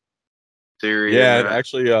and Theory. Yeah,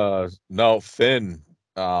 actually, no, Finn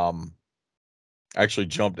actually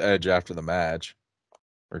jumped Edge after the match,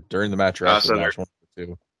 or during the match, or after the match, one or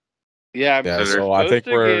two. Yeah, so I think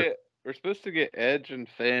we're supposed to get Edge and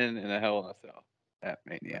Finn in a Hell in a Cell at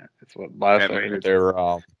Mania. That's what last I heard. They're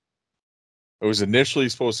it was initially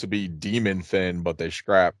supposed to be Demon Finn, but they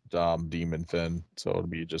scrapped Demon Finn, so it'll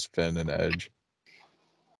be just Finn and Edge.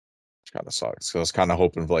 Which kind of sucks. So I was kind of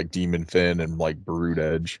hoping for like Demon Finn and like Brood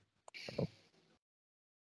Edge.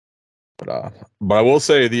 But I will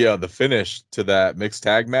say the finish to that mixed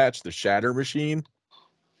tag match, the Shatter Machine,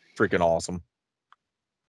 freaking awesome.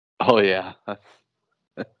 Oh yeah.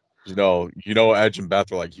 You know, Edge and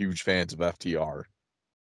Beth are like huge fans of FTR.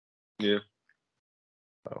 Yeah.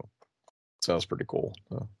 So that was pretty cool.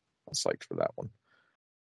 I was psyched for that one.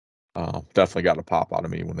 Definitely got a pop out of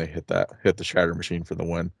me when they hit the Shatter Machine for the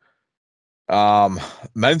win.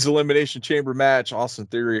 Men's Elimination Chamber match. Austin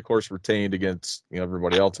Theory, of course, retained against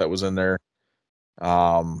everybody else that was in there.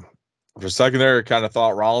 For a second there, I kind of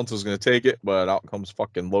thought Rollins was going to take it, but out comes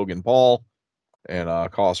fucking Logan Paul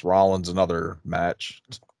and cost Rollins another match.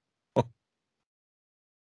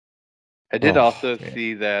 I did also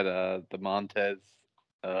see that the Montez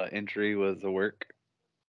injury was a work.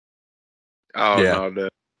 Oh yeah. No,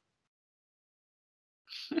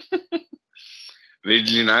 did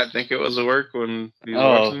you not think it was a work when you were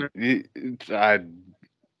watching it?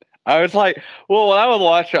 I was like, well, when I was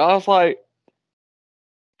watching, I was like,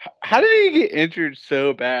 how did he get injured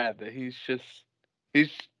so bad that he's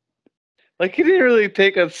like, he didn't really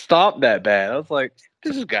take a stomp that bad. I was like,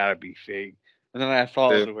 this has got to be fake. And then I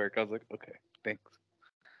saw it was a work. I was like, okay, thanks.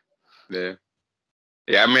 Yeah.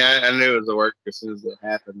 Yeah, I mean, I knew it was a work as soon as it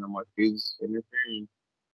happened. I'm like, he's interfering.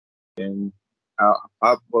 And I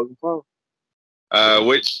Logan Paul.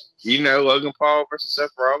 Which, Logan Paul versus Seth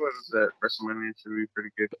Rollins, that WrestleMania should be pretty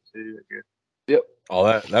good too, I guess. Yep.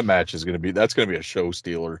 Oh, that match is gonna be a show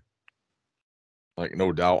stealer. Like,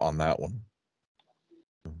 no doubt on that one.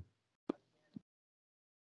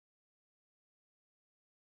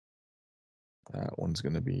 That one's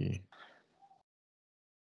gonna be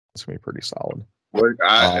pretty solid.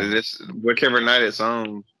 Whichever night it's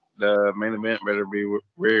on, the main event better be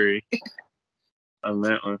wary on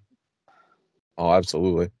that one. Oh,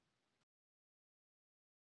 absolutely.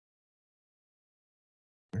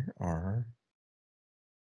 Where are?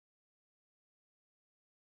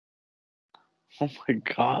 Oh my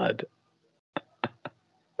god.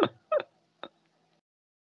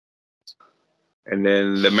 And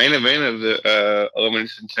then the main event of the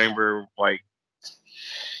Elimination Chamber, like,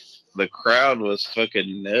 the crowd was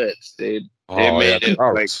fucking nuts, dude. Oh, made it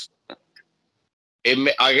like even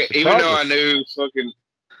though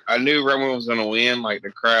I knew Roman was gonna win, like,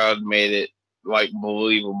 the crowd made it like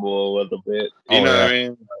believable a little bit. You know what I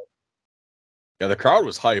mean? Yeah, the crowd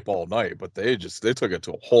was hype all night, but they took it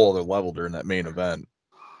to a whole other level during that main event.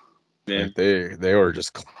 Yeah. Like, they were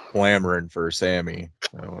just clamoring for Sammy,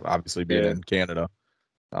 obviously being in Canada.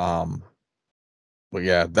 But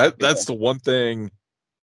yeah, that's the one thing.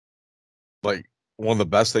 Like, one of the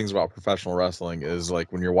best things about professional wrestling is,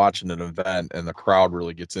 like, when you're watching an event and the crowd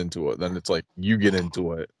really gets into it, then it's like you get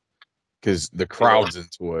into it because the crowd's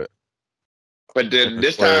into it. But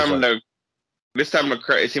this time the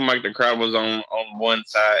crowd, it seemed like the crowd was on one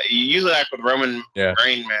side. Usually, like with Roman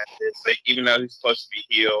Reigns matches, like, even though he's supposed to be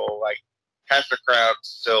heel, like, half the crowd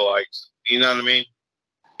still likes, you know what I mean?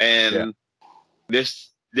 And this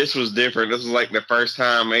was different. This was like the first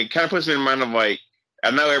time. It kind of puts me in mind of, like, I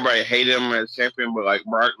know everybody hated him as champion, but like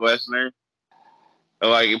Brock Lesnar,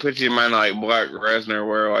 like, it puts you in mind of, like, Brock Lesnar,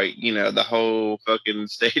 where, like, the whole fucking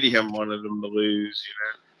stadium wanted him to lose,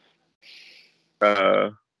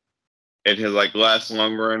 in his, like, last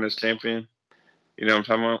long run as champion. You know what I'm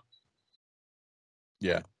talking about?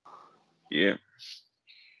 Yeah. Yeah.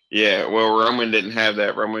 Yeah. Well, Roman didn't have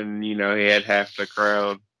that. Roman, he had half the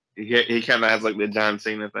crowd. He kind of has, like, the John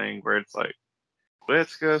Cena thing where it's like,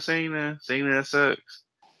 let's go Cena. Cena sucks.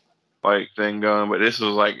 Like, thing going. But this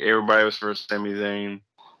was like everybody was for Sami Zayn.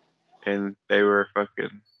 And they were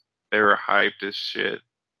hyped as shit.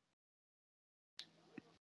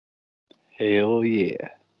 Hell yeah.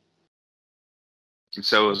 And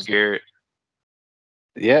so was Garrett.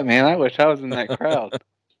 Yeah, man, I wish I was in that crowd.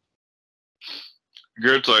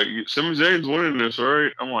 Garrett's like, Sami Zayn's winning this,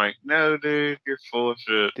 right? I'm like, no, dude, you're full of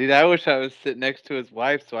shit. Dude, I wish I was sitting next to his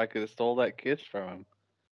wife so I could have stole that kiss from him.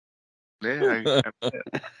 Yeah,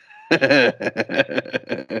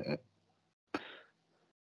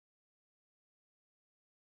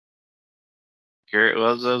 Garrett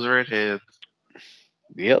loves those redheads.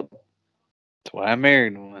 Yep. That's why I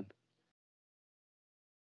married one.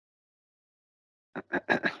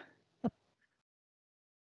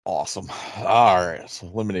 Awesome. All right. So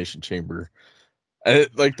Elimination Chamber. And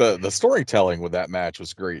like the storytelling with that match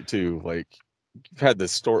was great too. Like, had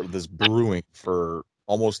this brewing for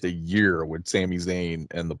almost a year with Sami Zayn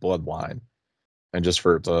and the Bloodline, and just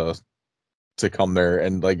for it to come there,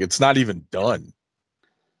 and like it's not even done.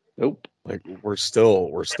 Nope. Like we're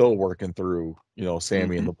still working through,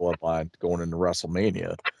 Sami and the Bloodline going into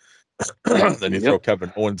WrestleMania. Then you throw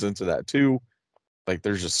Kevin Owens into that too. Like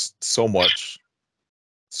there's just so much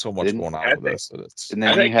going on with this. And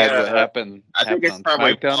then you had what happened. I think it's on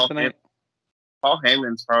probably SmackDown tonight. Paul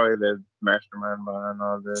Heyman's probably the mastermind behind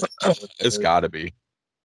all this. It's got to be.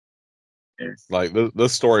 Yeah. Like the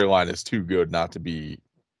storyline is too good not to be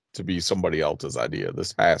somebody else's idea.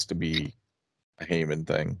 This has to be a Heyman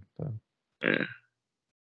thing. So. Yeah.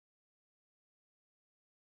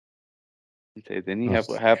 Then you have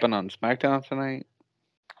what happened on SmackDown tonight.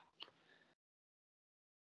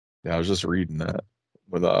 Yeah, I was just reading that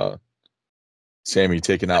with Sami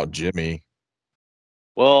taking out Jimmy.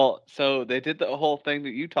 Well, so they did the whole thing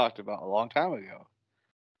that you talked about a long time ago.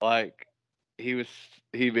 Like he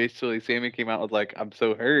basically Sami came out with like, I'm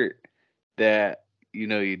so hurt that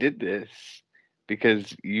you did this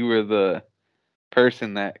because you were the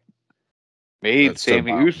person that made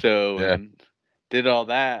Sami Uso and did all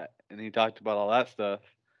that, and he talked about all that stuff.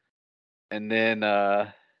 And then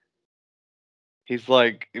he's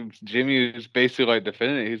like, Jimmy was basically like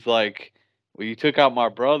defending it. He's like, well, you took out my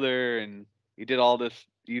brother and you did all this.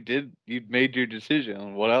 You made your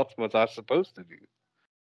decision. What else was I supposed to do?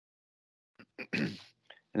 And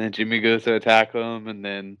then Jimmy goes to attack him, and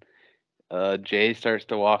then Jay starts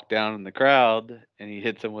to walk down in the crowd, and he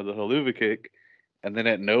hits him with a haluva kick. And then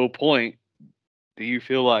at no point do you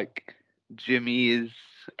feel like Jimmy is,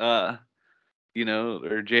 or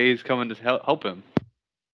Jay's coming to help him.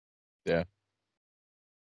 Yeah.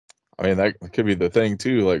 I mean, that could be the thing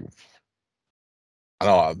too. Like, I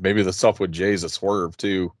don't know, maybe the stuff with Jay's a swerve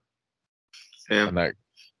too. Yeah. And that,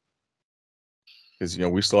 because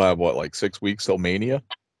we still have like 6 weeks till Mania.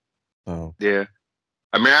 Oh. Yeah.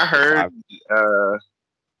 I mean, I heard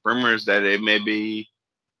rumors that it may be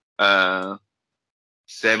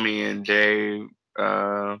Sami and Jay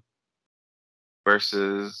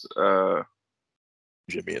versus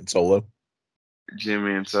Jimmy and Solo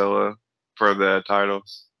for the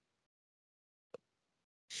titles.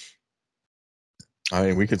 I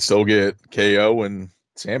mean, we could still get KO and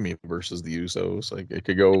Sami versus the Usos. Like it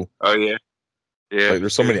could go. Oh yeah, yeah. Like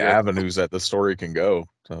there's so many avenues that the story can go.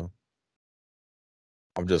 So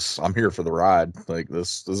I'm here for the ride. Like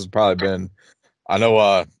this has probably been. I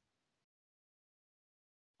know.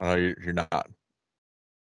 You're not.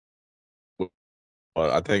 But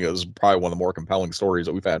I think it was probably one of the more compelling stories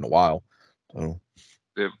that we've had in a while. So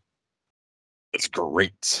yep. It's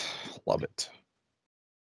great. Love it.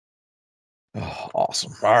 Oh,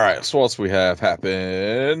 awesome. All right. So what else we have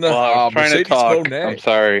happen? Well, I was trying to talk. Monet. I'm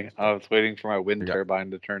sorry. I was waiting for my wind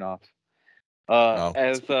turbine to turn off.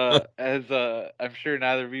 As I'm sure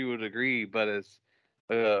neither of you would agree, but as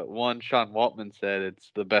one Sean Waltman said,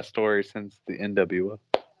 it's the best story since the NWO.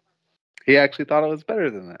 He actually thought it was better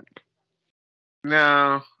than that.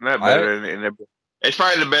 No, not better than NWO. It's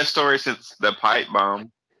probably the best story since the pipe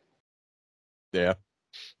bomb. Yeah.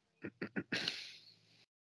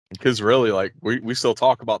 Because really, like we still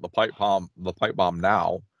talk about the pipe bomb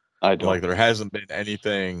now. I don't. Like there hasn't been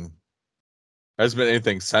anything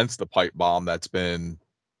since the pipe bomb that's been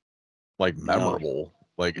like memorable,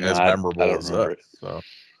 as memorable as that. So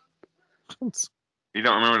you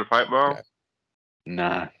don't remember the pipe bomb? Yeah.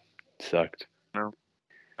 Nah, it sucked. No.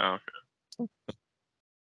 Oh, okay.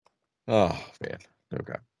 Oh man.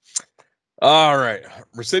 Okay. All right.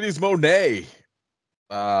 Mercedes Moné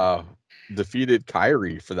defeated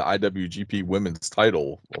Kyrie for the IWGP Women's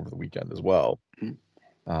title over the weekend as well.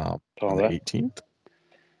 On the 18th.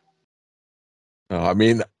 No, I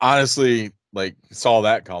mean, honestly, like saw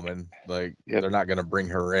that coming. Like they're not going to bring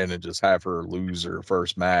her in and just have her lose her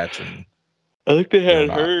first match. And I think they had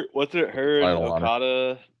her. Was it her and title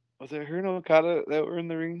Okada? Was it her and Okada that were in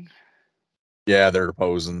the ring? Yeah, they're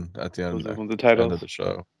opposing at the end of the end of the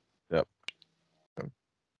show. Yep.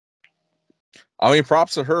 I mean,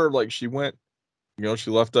 props to her. Like she went,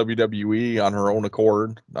 she left WWE on her own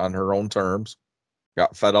accord, on her own terms.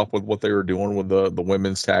 Got fed up with what they were doing with the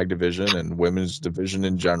women's tag division and women's division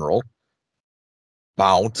in general.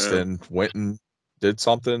 Bounced and went and did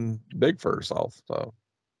something big for herself. So,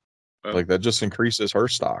 like that just increases her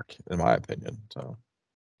stock, in my opinion. So,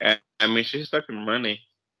 I mean, she's sucking money.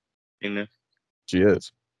 She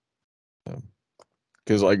is.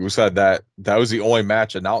 Because, like we said, that was the only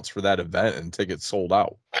match announced for that event, and tickets sold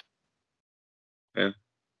out. Yeah.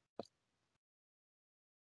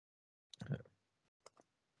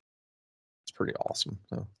 It's pretty awesome.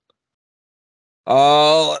 So.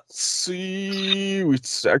 Let's see. We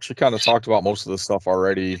actually kind of talked about most of this stuff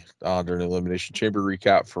already during the Elimination Chamber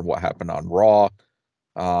recap from what happened on Raw.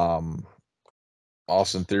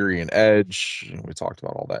 Austin Theory and Edge. We talked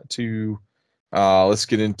about all that too. Let's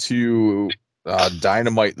get into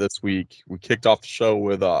Dynamite this week. We kicked off the show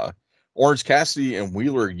with Orange Cassidy and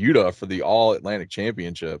Wheeler Yuta for the All Atlantic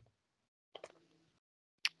Championship.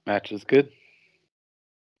 Match is good.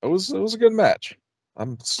 It was a good match.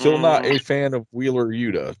 I'm still not a fan of Wheeler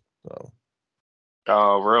Yuta. So.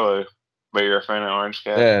 Oh, really? But you're a fan of Orange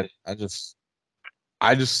Cassidy? Yeah,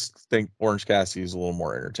 I just think Orange Cassidy is a little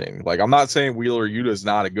more entertaining. Like, I'm not saying Wheeler Yuta is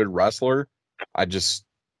not a good wrestler. He just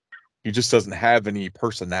doesn't have any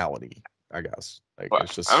personality, I guess. Like, Well,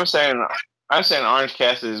 it's just. I'm saying Orange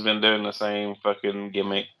Cassidy's been doing the same fucking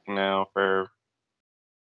gimmick now for,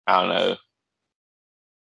 I don't know.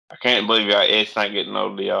 I can't believe it's not getting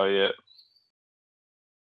old to y'all yet.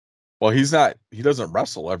 Well, he doesn't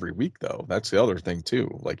wrestle every week though. That's the other thing too.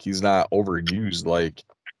 Like, he's not overused like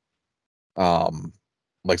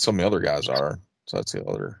some of the other guys are. So that's the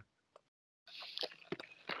other.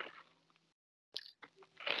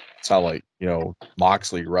 It's not like,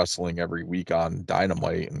 Moxley wrestling every week on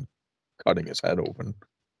Dynamite and cutting his head open.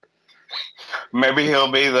 Maybe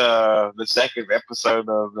he'll be the second episode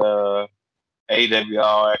of the AW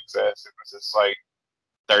All Access. It's just like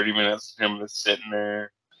 30 minutes of him just sitting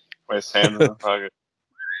there with his hands in the pocket.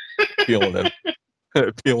 peeling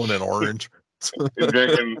in orange.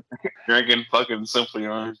 drinking fucking Simply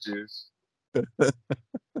Orange juice.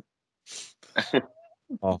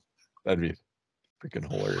 Oh, that'd be freaking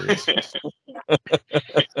hilarious.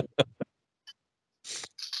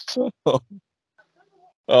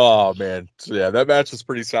 Oh man. So yeah, that match was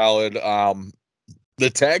pretty solid. The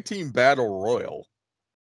tag team battle royal.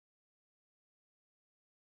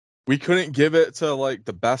 We couldn't give it to like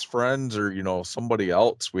the best friends or somebody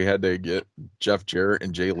else. We had to get Jeff Jarrett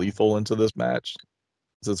and Jay Lethal into this match.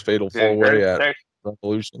 This is Fatal 4-Way at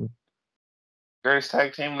Revolution. Greatest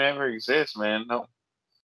tag team never exists, man. No,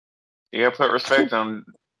 you gotta put respect on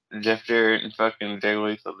Jeff Jarrett and fucking Jay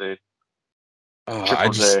Lethal, dude.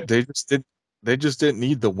 They just didn't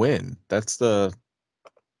need the win. That's the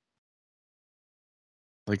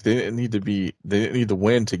like they didn't need the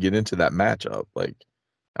win to get into that matchup. Like,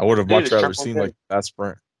 I would have much rather seen like best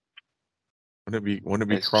friend. Wouldn't it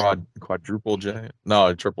be quadruple J?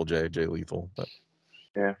 No, triple J, Jay Lethal. But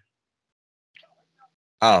yeah,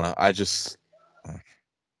 I don't know.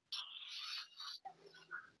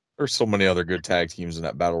 There's so many other good tag teams in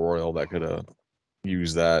that battle royal that could have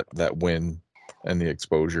used that win and the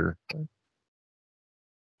exposure.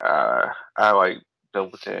 I like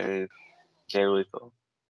Double J, Jay Lethal.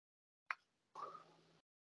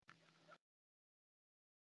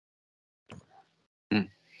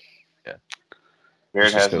 Yeah.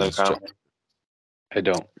 Jared has no comment. I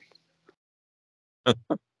don't.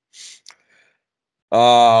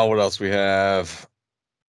 What else we have?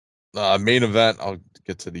 Main event. I'll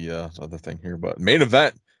get to the other thing here, but main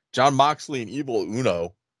event: John Moxley and Evil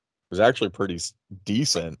Uno was actually pretty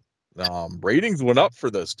decent. Ratings went up for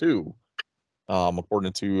this too,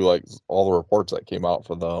 according to like all the reports that came out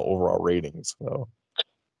for the overall ratings. So,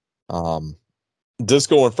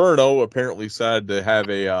 Disco Inferno apparently said to have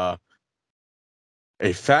a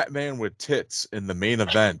fat man with tits in the main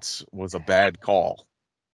event was a bad call.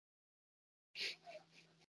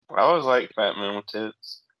 I always like fat man with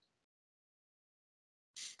tits.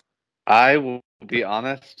 I will be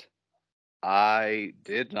honest. I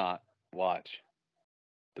did not watch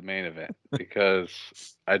the main event because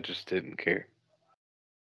I just didn't care.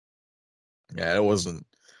 Yeah, it wasn't.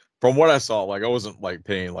 From what I saw, like I wasn't like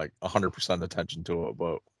paying like 100% attention to it,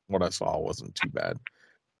 but what I saw wasn't too bad.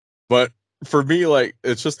 But for me, like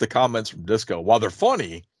it's just the comments from Disco. While they're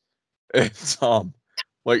funny, it's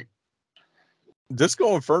like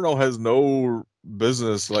Disco Inferno has no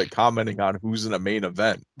business like commenting on who's in a main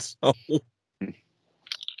event. So, you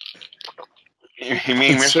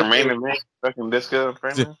mean Mr. Main Event, fucking Disco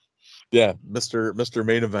Inferno? Yeah, Mr.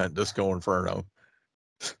 Main Event, Disco Inferno.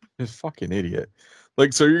 He's fucking idiot.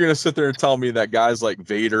 Like, so you're gonna sit there and tell me that guys like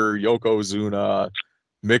Vader, Yokozuna,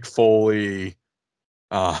 Mick Foley,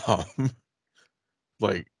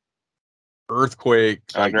 like Earthquake,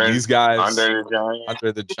 like these guys Andre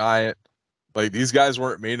the Giant, like these guys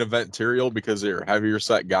weren't main event material because they're heavier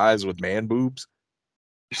set guys with man boobs.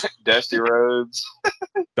 Dusty Rhodes,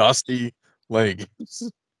 Dusty, like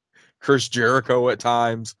Chris Jericho at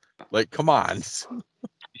times. Like, come on.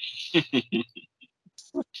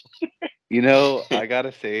 I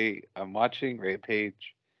gotta say, I'm watching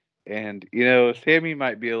Rampage, and Sammy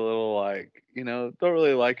might be a little like, don't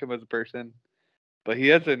really like him as a person, But he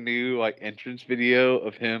has a new like entrance video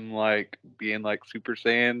of him like being like Super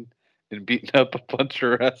Saiyan and beating up a bunch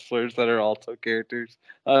of wrestlers that are also characters.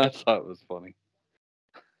 I thought it was funny.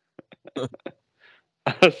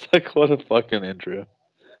 I was like, what a fucking intro.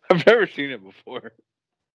 I've never seen it before.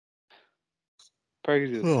 Probably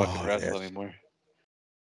 'cause he doesn't fucking wrestle anymore.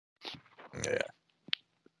 Yeah.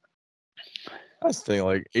 That's the thing,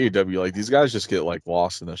 like AEW, like these guys just get like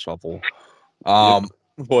lost in the shuffle. What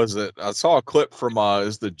was it? I saw a clip from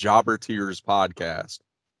is the Jobber Tears podcast.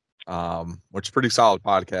 Which is a pretty solid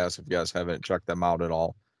podcast if you guys haven't checked them out at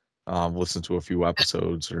all. Listen to a few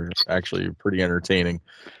episodes, they're actually pretty entertaining.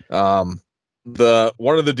 The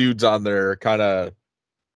one of the dudes on there kind of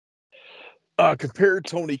compared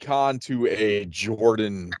Tony Khan to a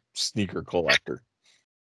Jordan sneaker collector.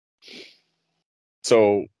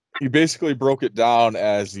 So he basically broke it down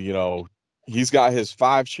as, you know, he's got his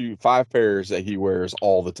five pairs that he wears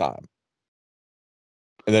all the time.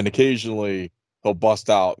 And then occasionally he'll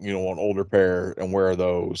bust out, you know, an older pair and wear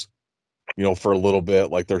those, you know, for a little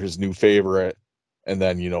bit, like they're his new favorite, and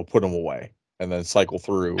then, you know, put them away and then cycle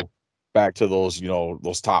through back to those, you know,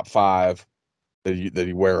 those top 5 that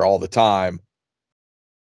he wear all the time.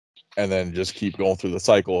 And then just keep going through the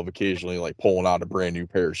cycle of occasionally like pulling out a brand new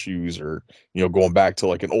pair of shoes or, you know, going back to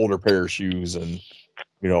like an older pair of shoes and,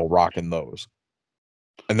 you know, rocking those.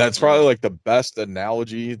 And that's probably like the best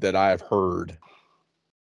analogy that I've heard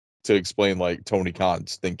to explain like Tony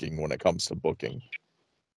Khan's thinking when it comes to booking.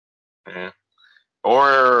 Yeah.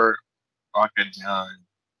 Or like a John,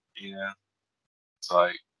 you know, it's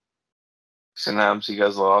like sometimes he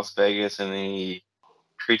goes to Las Vegas and he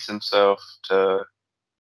treats himself to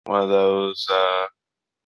one of those,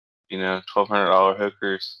 you know, $1,200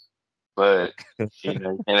 hookers, but you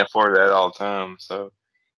know, he can't afford that all the time, so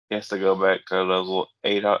he has to go back to those little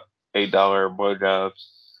 $8 blowjobs,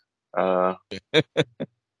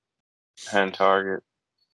 and Target.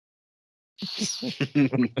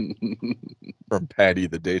 From Patty,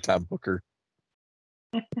 the daytime booker.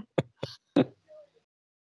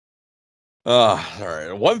 All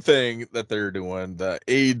right. One thing that they're doing, the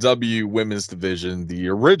AEW women's division, the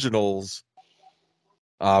originals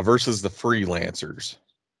versus the freelancers.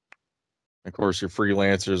 Of course, your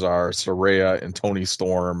freelancers are Saraya and Tony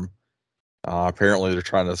Storm. Apparently, they're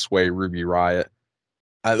trying to sway Ruby Riott.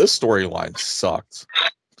 This storyline sucks.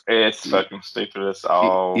 It's fucking stupid. It's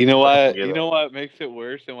all. You know what? You know what makes it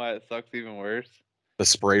worse and why it sucks even worse? The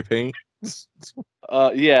spray paint.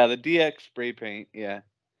 Yeah, the DX spray paint. Yeah.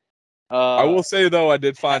 I will say though, I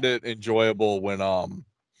did find it enjoyable when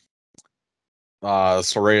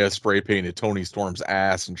Saraya spray painted Tony Storm's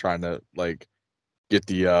ass and trying to like get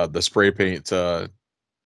the spray paint to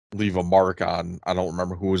leave a mark on. I don't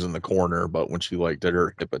remember who was in the corner, but when she like did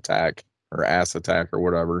her hip attack or ass attack or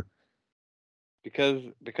whatever. Because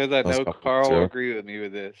I know Carl will agree with me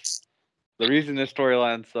with this. The reason this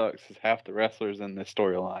storyline sucks is half the wrestlers in this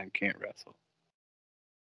storyline can't wrestle.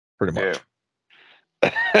 Pretty much.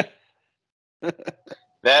 Yeah.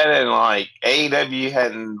 That and like AEW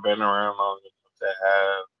hadn't been around long enough to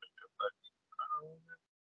have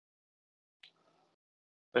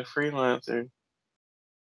the freelancer.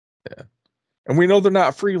 Yeah. And we know they're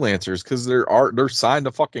not freelancers because they're signed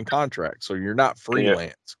to fucking contracts, so you're not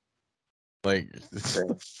freelance. Yeah. Like, what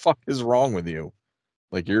the fuck is wrong with you?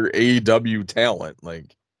 Like, you're AEW talent.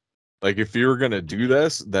 Like if you're gonna do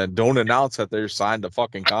this, then don't announce that they're signed to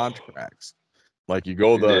fucking contracts. Like, you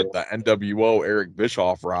go the NWO Eric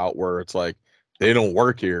Bischoff route where it's like they don't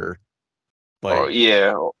work here. Like,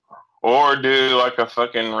 or do like a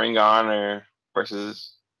fucking Ring of Honor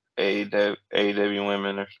versus AEW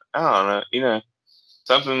women, or I don't know, you know,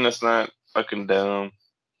 something that's not fucking dumb.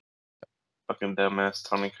 Fucking dumbass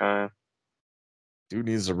Tony Khan. Dude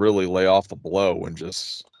needs to really lay off the blow and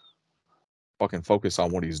just fucking focus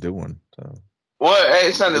on what he's doing. So. Well,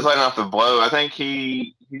 it's not just letting off the blow. I think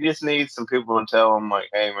he just needs some people to tell him, like,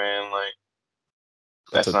 hey man, like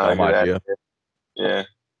that's not a good idea. Yeah.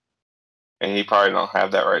 And he probably don't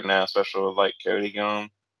have that right now, especially with like Cody gone.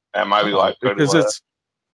 That might be like Cody because it's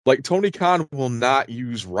like Tony Khan will not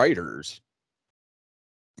use writers.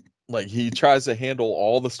 Like, he tries to handle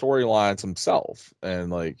all the storylines himself, and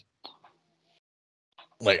like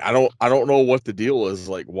I don't know what the deal is,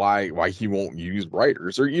 like why he won't use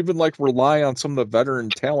writers or even like rely on some of the veteran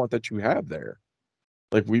talent that you have there.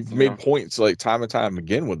 Like, we've made points like time and time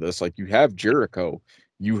again with this. Like, you have Jericho,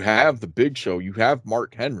 you have the Big Show, you have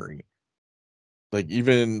Mark Henry, like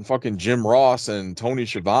even fucking Jim Ross and Tony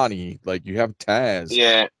Schiavone. Like, you have Taz.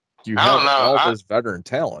 Yeah, you have all this veteran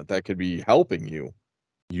talent that could be helping you.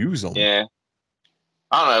 Use them. Yeah,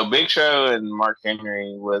 I don't know. Big Show and Mark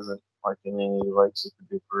Henry wasn't like any like super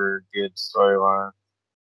duper good storyline.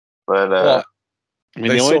 But Well, I mean,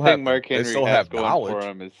 they the only still have- thing Mark they Henry still has have going knowledge, for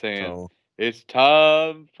him is saying, so it's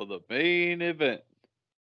time for the main event.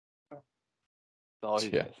 That's all he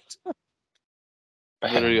yeah. says.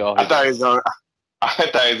 Literally all he I thought he does. was going. I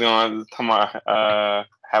thought he was going to come on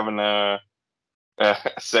having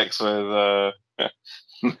sex with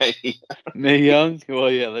May. Mae Young?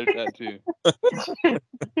 Well, yeah, there's that too.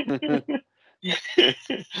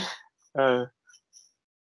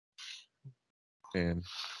 Man,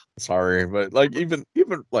 sorry, but like even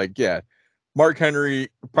like yeah, Mark Henry.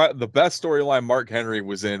 The best storyline Mark Henry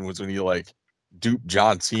was in was when he like duped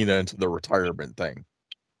John Cena into the retirement thing,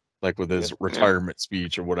 like with his retirement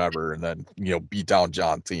speech or whatever, and then beat down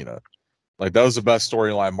John Cena. Like that was the best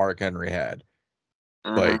storyline Mark Henry had.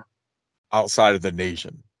 Like outside of the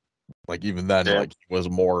nation, like even then, like he was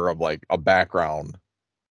more of like a background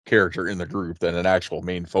character in the group than an actual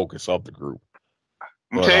main focus of the group.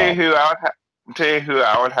 I'll tell you who I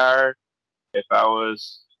would hire if I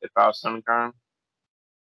was Tony Khan.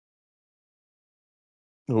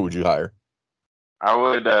 Who would you hire? I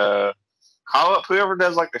would call up whoever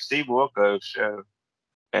does like the Steve Wilkos show,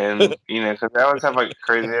 and because they always have like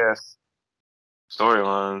crazy ass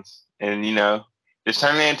storylines, and just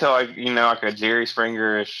turn it into like a Jerry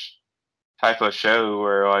Springer-ish type of show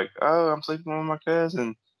where like, oh, I'm sleeping with my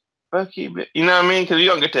cousin, fuck you, you know what I mean? Because you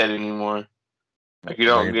don't get that anymore. Like you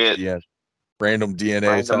don't get random DNA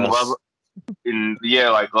random tests. love, and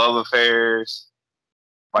like love affairs.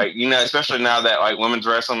 Like especially now that like women's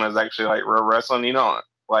wrestling is actually like real wrestling, you don't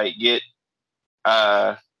like get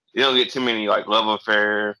you don't get too many like love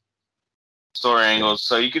affair story angles.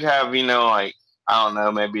 So you could have like I don't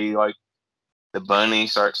know, maybe like the Bunny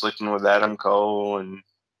starts sleeping with Adam Cole and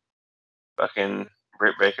fucking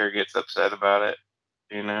Britt Baker gets upset about it,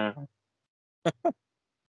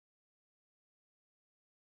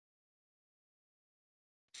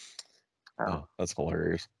 Oh, that's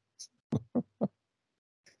hilarious.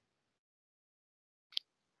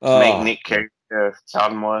 Make Nick Cage a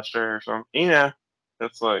child molester or something.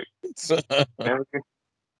 That's like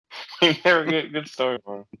we never get good story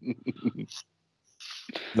for him.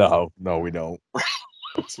 No, we don't.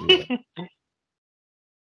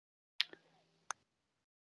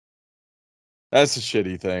 That's a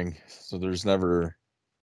shitty thing. So there's never.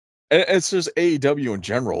 It's just AEW in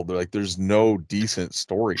general. There's no decent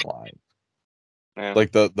storyline. Yeah.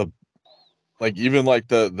 Like like even like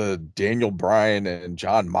the Daniel Bryan and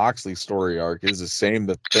John Moxley story arc is the same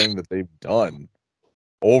thing that they've done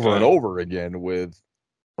over and over again with,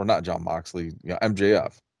 or not John Moxley,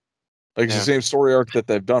 MJF. Like it's the same story arc that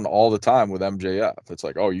they've done all the time with MJF. It's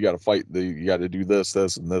like, oh, you got to fight you got to do this,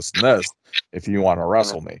 this, and this, and this if you want to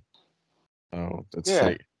wrestle me. Oh, that's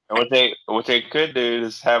like. And what they could do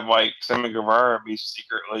is have like Sammy Guevara be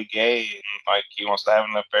secretly gay and like he wants to have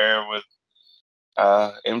an affair with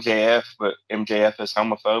MJF, but MJF is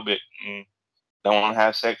homophobic and don't want to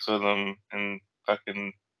have sex with him, and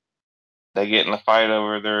fucking they get in a fight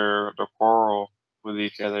over their quarrel with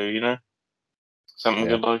each other, something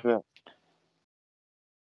good like that.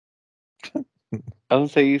 I was gonna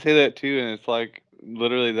say you say that too, and it's like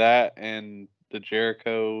literally that, and the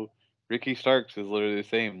Jericho Ricky Starks is literally the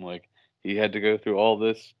same. Like he had to go through all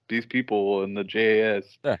these people in the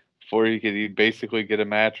JAS before he could basically get a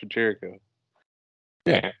match with Jericho.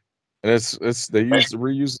 Yeah, and it's they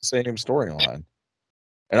reuse the same storyline.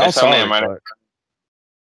 And it's only a matter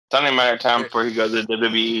of time before he goes to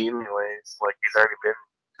WWE anyways. Like he's already been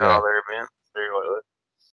to all their events.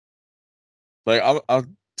 Like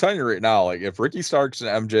I'm telling you right now, like if Ricky Starks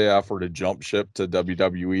and MJF were to jump ship to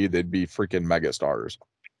WWE, they'd be freaking megastars.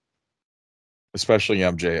 Especially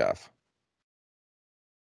MJF.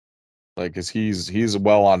 Like, cause he's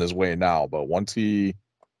well on his way now, but once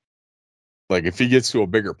if he gets to a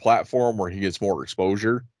bigger platform where he gets more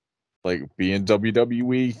exposure, like being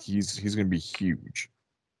WWE, he's gonna be huge.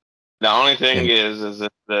 The only thing is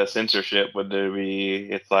the censorship with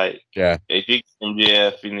WWE. It's like, if you get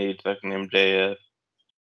MJF, you need fucking MJF.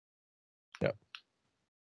 Yep.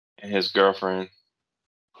 And his girlfriend,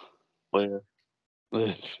 Liv.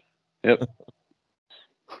 Yep.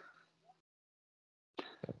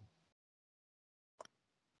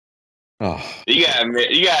 Oh, you gotta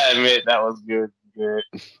admit that was good. Yeah,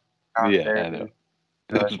 I know.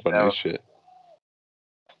 That's funny shit.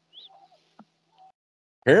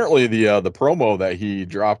 Apparently, the promo that he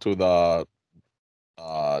dropped with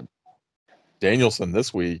Danielson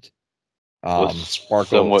this week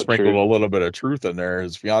sprinkled a little bit of truth in there.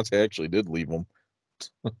 His fiance actually did leave him.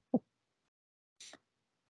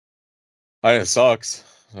 It sucks.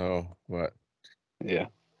 So, but yeah,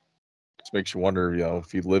 Just makes you wonder, if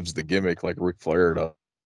he lives the gimmick like Ric Flair does.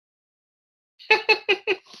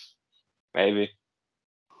 Maybe.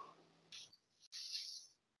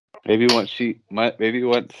 Maybe once she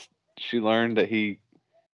learned that he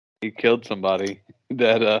killed somebody,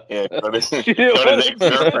 that Yeah, she didn't go to want the to do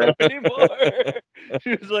girlfriend. that anymore.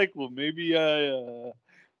 She was like, "Well, maybe maybe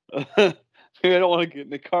I don't want to get in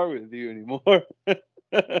the car with you anymore."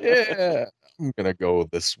 Yeah, I'm gonna go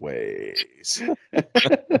this way.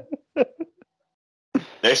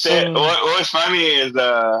 They said what's funny is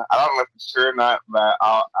I don't know if it's true or not, but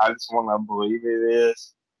I just want to believe it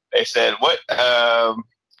is. They said what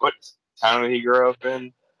town did he grow up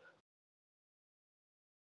in?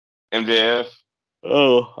 MJF.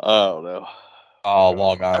 Oh, I don't know. Oh,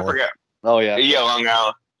 Long I Island. forgot. Oh yeah, Yeah, Long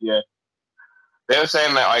Island. Yeah. They were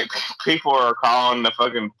saying that like people are calling the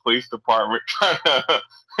fucking police department trying to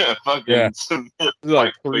fucking submit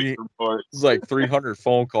Like police reports. It's like 300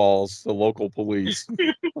 phone calls to local police.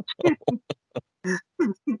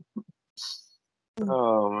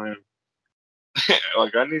 Oh man.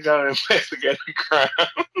 Like I need y'all to investigate the crime.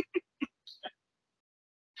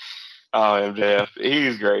 Oh, MJF,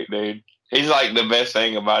 he's great, dude. He's like the best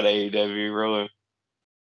thing about AEW, really.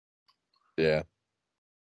 Yeah.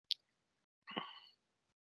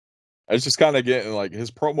 It's just kind of getting like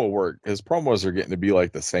his promo work. His promos are getting to be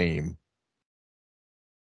like the same.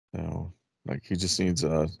 Like he just needs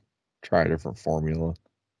to try a different formula.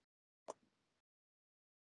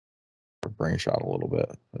 Or branch out a little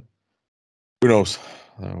bit. But who knows?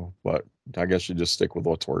 But I guess you just stick with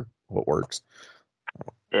what works.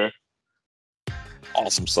 Yeah.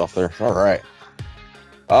 Awesome stuff there. All right.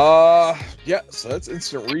 Yeah, so that's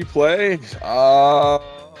instant replay.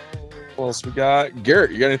 What else we got?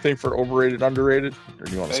 Garrett, you got anything for overrated, underrated? Or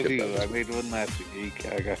do you want to skip that? I made one last week.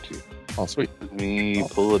 I got you. Oh, sweet. Let me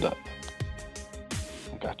pull it up.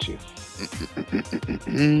 I got you.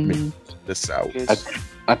 This out.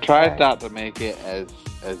 I tried not to make it as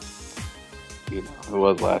it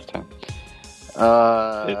was last time.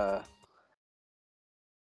 All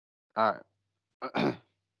right.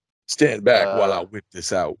 Stand back while I whip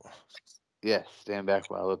this out. Yes, stand back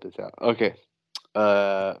while I whip this out. Okay.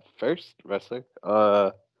 First wrestler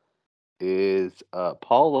is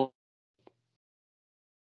Paul.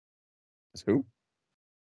 Is who?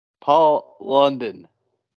 Paul London.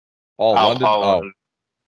 Paul London. Paul Oh, London.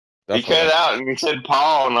 He cut it out and he said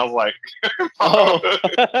Paul, and I was like, Oh.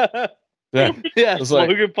 Yeah. Yeah, It's like-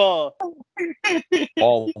 Logan Paul.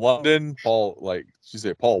 Paul London. Paul, like she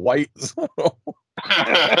said, Paul White.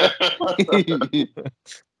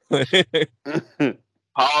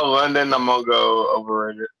 Paul London, I'm gonna go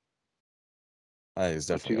overrated. He's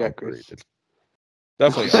What you definitely got, Chris? underrated.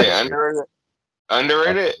 Definitely You say underrated?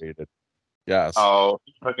 Underrated? Underrated. Yes. Oh,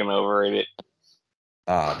 he's fucking overrated.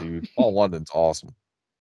 Dude, Paul London's awesome.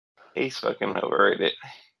 He's fucking overrated.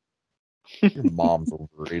 Your mom's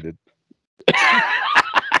overrated.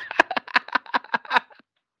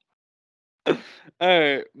 All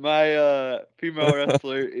right, my female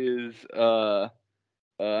wrestler is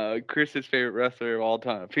Chris's favorite wrestler of all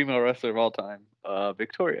time, female wrestler of all time,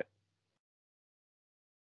 Victoria.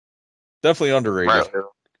 Definitely underrated.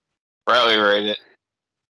 Rightly rated.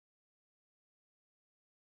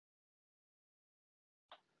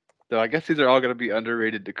 So I guess these are all going to be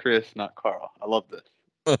underrated to Chris, not Carl. I love this.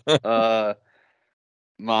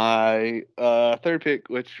 My third pick,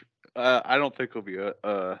 which I don't think will be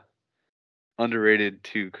underrated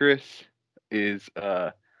to Chris, is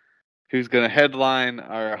who's going to headline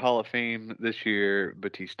our Hall of Fame this year,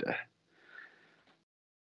 Batista.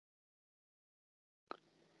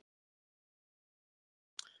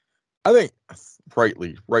 I think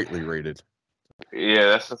rightly rated. Yeah,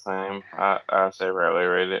 that's the same. I'd say rightly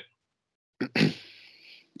rated. As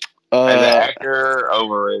As an actor,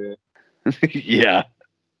 overrated. Yeah.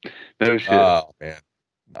 No shit. Oh man,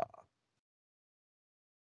 nah.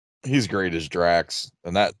 He's great as Drax,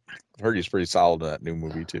 and that I heard he's pretty solid in that new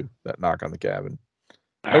movie too. That Knock on the Cabin.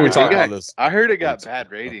 And we talked about this. I heard it got bad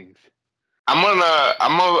ratings. I'm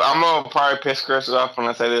gonna probably piss Chris off when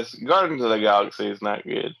I say this. Guardians of the Galaxy is not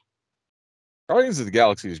good. Guardians of the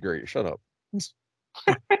Galaxy is great. Shut up.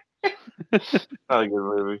 Not a good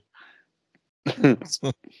movie.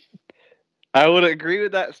 I would agree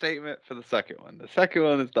with that statement for the second one. The second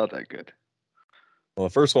one is not that good. Well,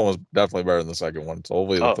 the first one was definitely better than the second one. So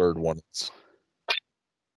hopefully the third one is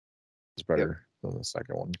better than the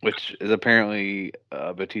second one. Which is apparently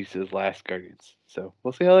Batista's last Guardians. So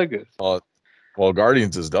we'll see how that goes. Well,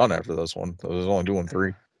 Guardians is done after this one. So there's only doing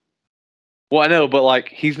 3. Well, I know, but like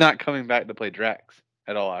he's not coming back to play Drax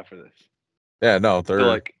at all after this. Yeah, no, they're So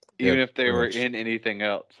like Even Yeah, if they pretty were much. in anything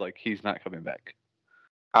else, like he's not coming back.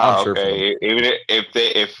 I'm Oh, sure for okay. Even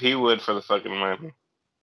if he would for the fucking money,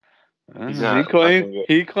 he's He not claims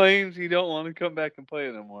fucking good. he don't want to come back and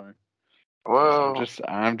play no more. Well,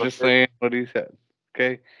 I'm just saying what he said.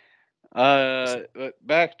 Okay. But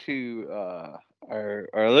back to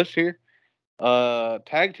our list here.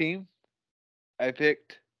 Tag team. I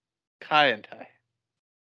picked Kai and Tai.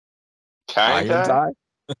 Kai Iron tie?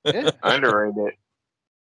 Yeah. underrated.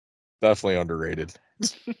 Definitely underrated.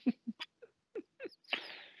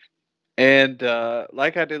 And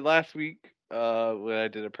like I did last week, when I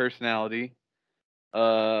did a personality,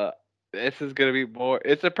 this is gonna be more.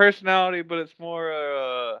 It's a personality, but it's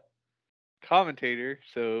more commentator.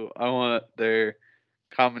 So I want their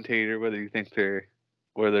commentator, whether you think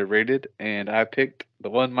where they're rated, and I picked the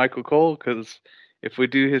one Michael Cole because if we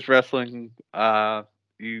do his wrestling,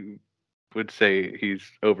 you would say he's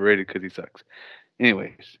overrated because he sucks.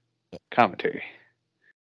 Anyways, commentary.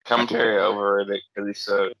 Commentary overrated because he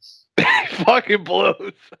sucks. He fucking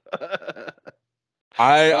blows.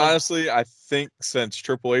 I honestly, I think since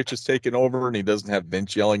Triple H has taken over and he doesn't have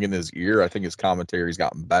Vince yelling in his ear, I think his commentary's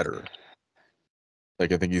gotten better.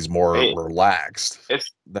 Like I think he's more relaxed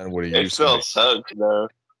than what he used to still be. sucks though.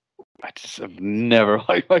 I just have never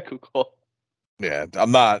liked Michael Cole. Yeah,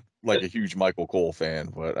 I'm not like a huge Michael Cole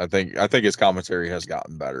fan, but I think his commentary has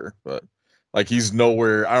gotten better. But like he's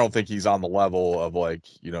nowhere. I don't think he's on the level of like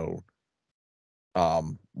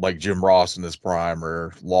like Jim Ross in his prime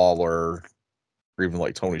or Lawler or even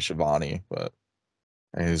like Tony Schiavone. But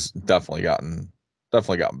he's definitely gotten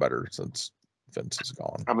better since Vince is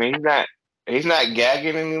gone. I mean, he's not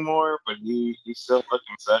gagging anymore, but he still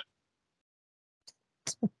fucking sucks.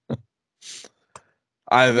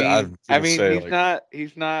 I mean, say, he's like,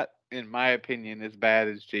 he's not, in my opinion, as bad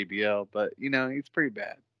as JBL, but he's pretty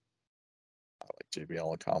bad. I like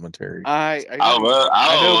JBL in commentary. I I know both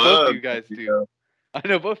love of you guys do. JBL. I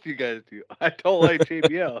know both of you guys do. I don't like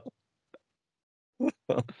JBL.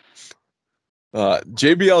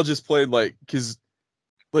 JBL just played like because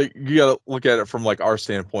like you gotta look at it from like our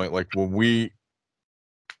standpoint. Like when we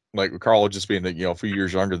like Carl just being a few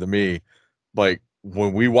years younger than me, like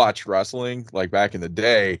when we watched wrestling, like back in the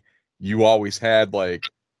day, you always had like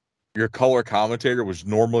your color commentator was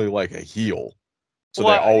normally like a heel. So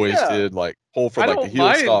they always did like pull for I like the don't heel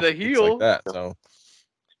mind stuff the and things like heel. that. So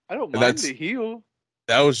I don't and mind the heel.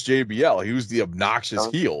 that was JBL. He was the obnoxious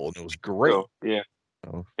heel, and it was great. So, yeah.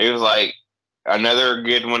 So, It was like another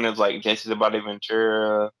good one is like Jesse the Body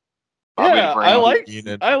Ventura. Yeah,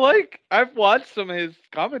 I I've watched some of his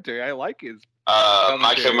commentary. I like his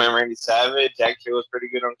Macho Man Randy Savage actually was pretty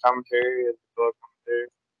good on commentary.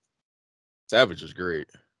 Savage is great.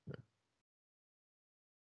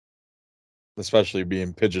 Especially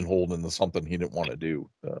being pigeonholed into something he didn't want to do.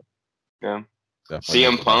 Yeah. Definitely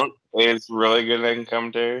CM Punk is really good in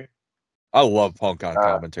commentary. I love Punk on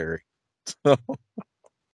commentary. Yeah,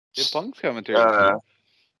 Punk's commentary. I'm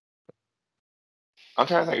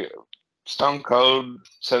trying to think. Stone Cold,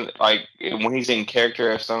 like when he's in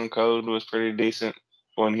character as Stone Cold, was pretty decent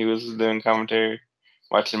when he was doing commentary,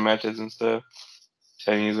 watching matches and stuff.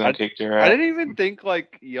 Saying he's gonna kick your ass. I didn't even think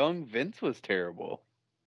like young Vince was terrible.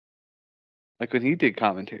 Like when he did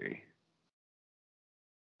commentary.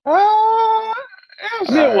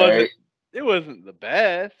 It wasn't the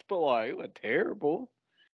best, but like it wasn't terrible.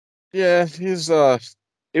 Yeah, he's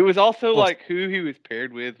It was also like who he was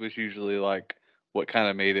paired with was usually like what kind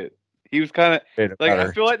of made it. He was kind of like better.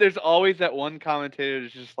 I feel like there's always that one commentator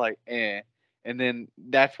that's just like and then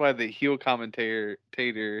that's why the heel commentator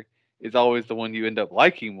is always the one you end up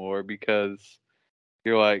liking more because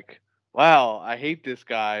you're like, wow, I hate this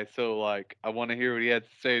guy, so like I want to hear what he had to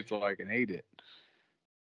say so I can hate it.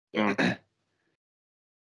 Yeah.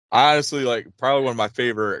 Honestly, like probably one of my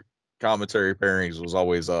favorite commentary pairings was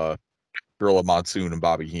always Gorilla Monsoon and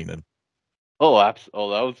Bobby Heenan. Oh, absolutely. Oh,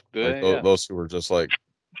 that was good. Like, those two were just like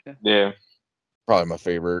probably my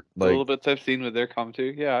favorite. Like a little bits I've seen with their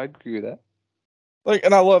commentary. Yeah, I agree with that. Like,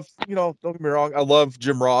 and I love, don't get me wrong, I love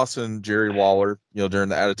Jim Ross and Jerry Lawler, during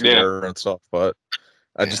the Attitude Era and stuff. But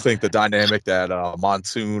I just think the dynamic that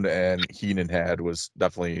Monsoon and Heenan had was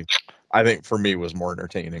definitely, I think for me, was more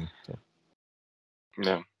entertaining. So.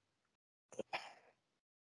 Yeah.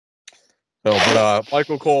 So, but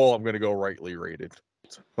Michael Cole, I'm going to go rightly rated.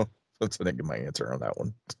 So that's I think my answer on that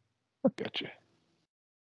one. Gotcha.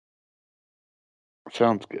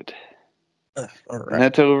 Sounds good. All right. And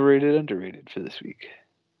that's overrated, underrated for this week.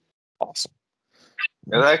 Awesome.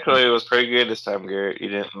 It actually was pretty good this time, Garrett. You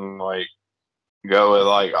didn't like go with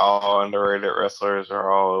like all underrated wrestlers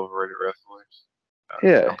or all overrated wrestlers.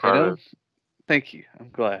 Yeah, Thank you. I'm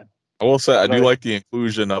glad. I will say I do like the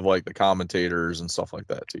inclusion of like the commentators and stuff like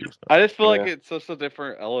that too. So. I just feel like it's such a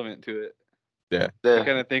different element to it. Yeah. I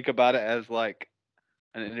kind of think about it as like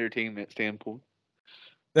an entertainment standpoint.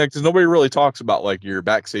 Yeah, because nobody really talks about like your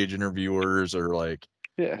backstage interviewers or like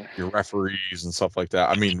your referees and stuff like that.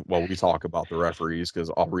 I mean, well, we talk about the referees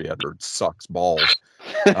because Aubrey Edwards sucks balls.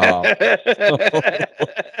 Yeah,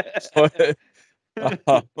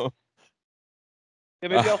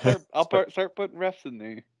 maybe I'll start putting refs in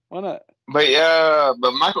there. Why not?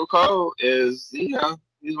 But Michael Cole is he's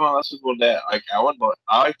one of those people that like I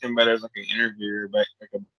like him better as like an interviewer, like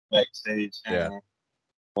a backstage, and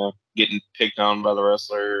getting picked on by the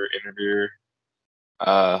wrestler interviewer.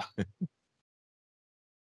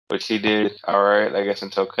 Which he did all right, I guess,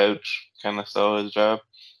 until Coach kind of stole his job.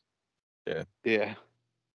 Yeah.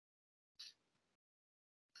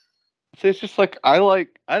 So it's just like I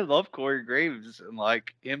love Corey Graves, and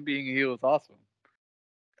like him being a heel is awesome.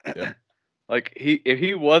 Yeah. Like if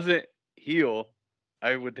he wasn't heel,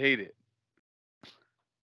 I would hate it.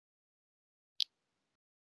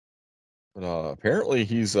 But apparently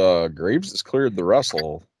he's Graves has cleared the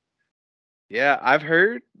wrestle. Yeah, I've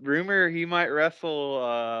heard rumor he might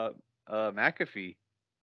wrestle McAfee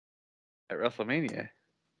at WrestleMania.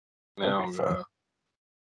 No,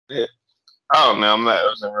 yeah. Oh no, I'm not. I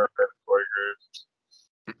was never a fan of Corey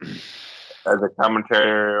Graves as a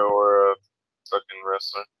commentator or a fucking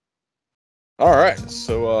wrestler. All right,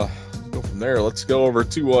 so go from there. Let's go over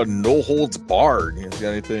to No Holds Barred. You guys got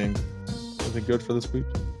anything good for this week?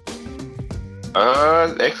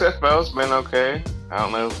 XFL's been okay. I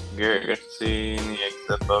don't know if Garrett got to see any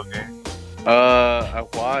XFL game. I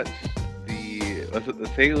watched the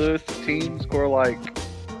St. Louis team score like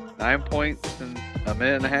 9 points in a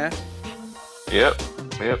minute and a half. Yep.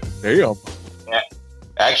 There you go. Yeah.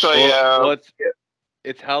 Actually,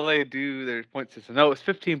 it's how they do their point system. No, it was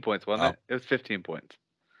 15 points, wasn't it? It was 15 points.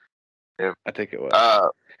 Yep. I think it was.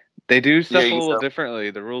 They do stuff a little differently.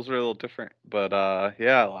 The rules are a little different, but I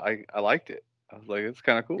liked it. I was like, it's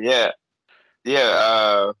kind of cool. Yeah.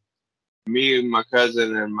 Me and my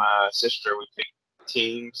cousin and my sister, we picked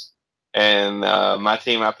teams, and my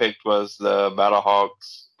team I picked was the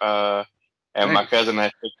Battlehawks, and my cousin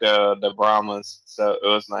I picked the Brahmas. So it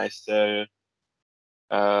was nice to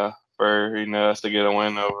for us to get a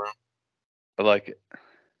win over them. I like it.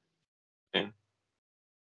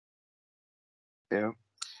 Yeah.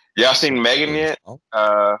 Y'all seen Megan yet?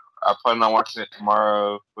 I plan on watching it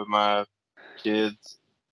tomorrow with my kids.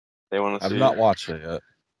 They want to see. I've not watched it yet.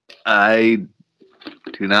 I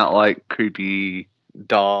do not like creepy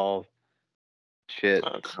doll shit.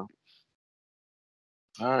 Okay.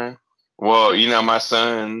 All right. Well, my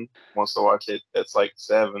son wants to watch it. It's like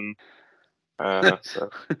 7. So.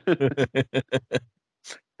 And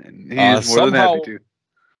he's more than happy to.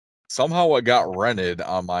 Somehow it got rented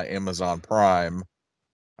on my Amazon Prime.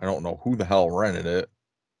 I don't know who the hell rented it.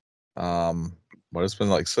 But it's been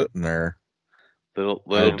like sitting there. Little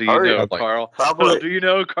do you know, Carl. Little do you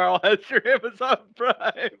know, Carl has your Amazon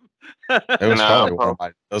Prime.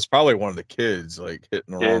 It was probably one of the kids like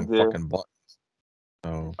hitting the wrong fucking buttons.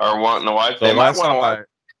 So, or wanting to watch. So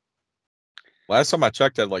last time I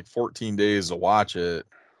checked, I had like 14 days to watch it.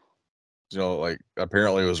 Like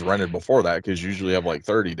apparently it was rented before that because usually have like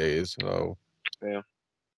 30 days. So yeah.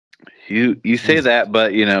 You say that,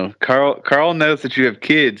 but Carl knows that you have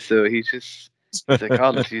kids, so he's like,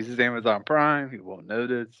 I'll just use his Amazon Prime. He won't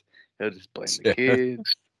notice. He'll just blame the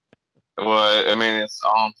kids. Well, I mean, it's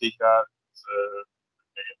on Peacock.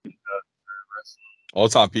 Oh,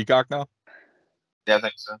 it's on Peacock now? Yeah, I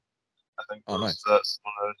think so. I think nice. That's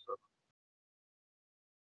one of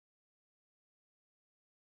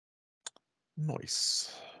those.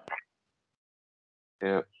 Nice.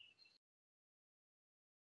 Yeah.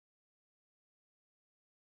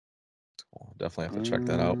 I'll definitely have to check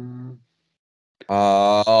that out.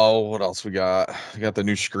 What else we got? We got the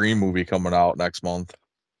new Scream movie coming out next month.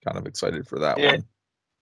 Kind of excited for that one.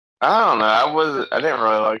 I don't know. I didn't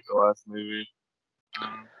really like the last movie.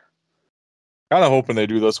 Kind of hoping they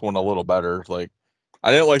do this one a little better. Like,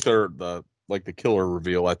 I didn't like the killer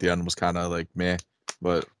reveal at the end was kind of like meh,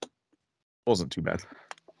 but it wasn't too bad.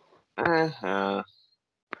 I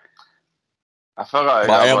felt like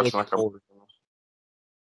I was watching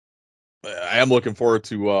I am looking forward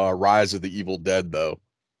to Rise of the Evil Dead, though.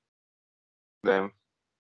 Damn.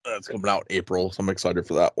 That's coming out in April, so I'm excited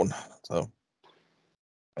for that one. So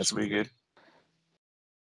that's be good.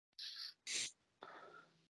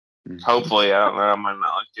 Hopefully, I don't know. I might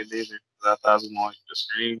not like it either. I thought I was gonna like the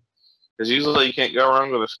Scream, because usually you can't go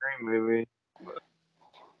wrong with a Scream movie. But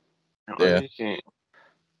yeah, you can't.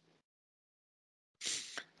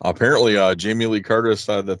 Apparently, Jamie Lee Curtis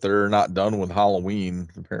said that they're not done with Halloween.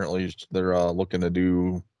 Apparently, they're looking to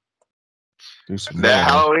do some That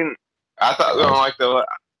more. Halloween, I thought we don't like the,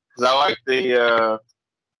 because I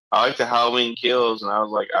like the Halloween Kills, and I was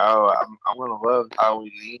like, oh, I'm gonna love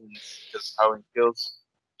Halloween Ends because Halloween Kills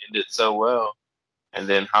ended so well, and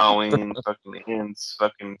then Halloween fucking ends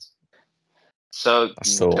fucking so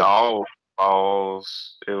dog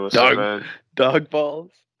balls. It was so bad. Dog balls.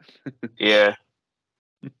 Yeah.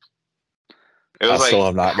 It was I still like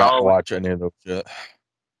have not got to watch any of those yet.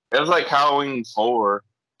 It was like Halloween 4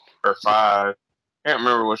 or 5. I can't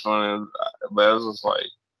remember which one it was, but it was just like,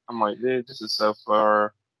 I'm like, dude, this is so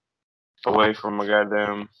far away from a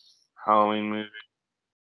goddamn Halloween movie.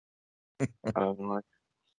 I'm like,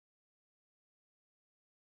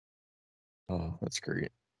 oh, that's great.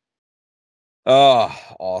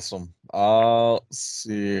 Awesome. Let's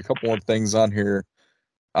see a couple more things on here.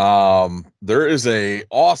 There is a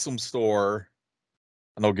awesome store.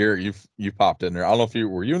 I know Garrett, you popped in there. I don't know if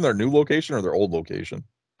were you in their new location or their old location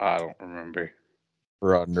I don't remember.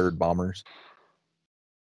 for Nerd Bombers.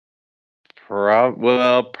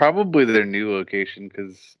 Probably their new location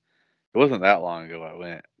because it wasn't that long ago I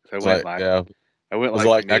went. I went was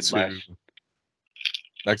like next to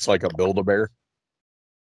like a Build-A-Bear.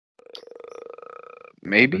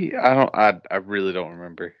 Maybe I don't. I really don't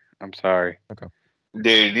remember. I'm sorry. Okay.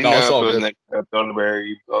 dude, you know if it was next to a Build-A-Bear,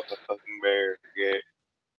 you built a fucking bear. Yeah.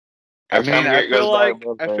 I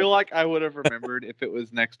feel like I would have remembered if it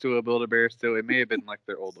was next to a Build-A-Bear. Still, it may have been like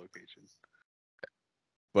their old location.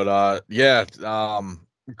 But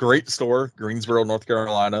great store, Greensboro, North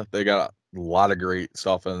Carolina. They got a lot of great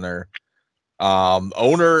stuff in there.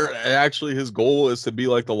 Owner, actually, his goal is to be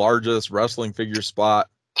like the largest wrestling figure spot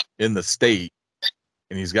in the state,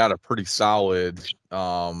 and he's got a pretty solid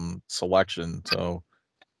selection. So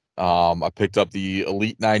I picked up the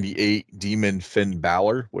Elite 98 Demon Finn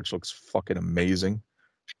Balor, which looks fucking amazing.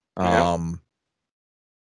 Grabbed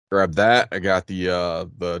that. I got the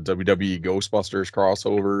WWE Ghostbusters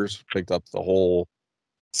crossovers. Picked up the whole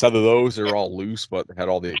set of those. They were all loose, but they had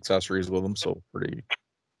all the accessories with them, so pretty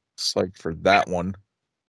psyched for that one.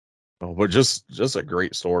 Oh, but just a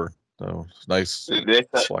great store. So nice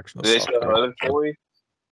selection of stuff. Other toys?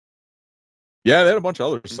 Yeah, they had a bunch of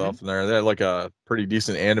other stuff in there. They had like a pretty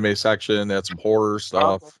decent anime section. They had some horror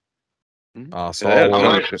stuff. Star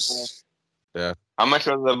Wars. Yeah. How much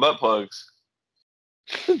was the butt plugs?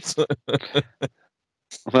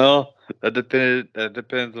 Well, that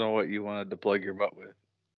depends on what you wanted to plug your butt with.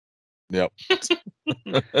 Yep. It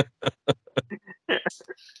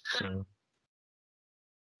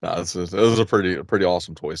was a pretty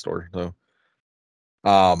awesome toy store. So,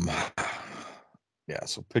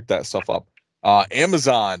 so pick that stuff up.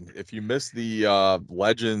 Amazon, if you missed the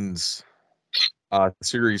Legends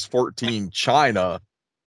Series 14 China,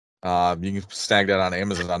 you can snag that on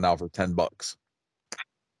Amazon now for $10.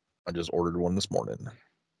 I just ordered one this morning.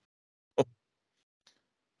 I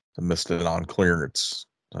missed it on clearance.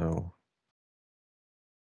 So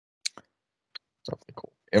definitely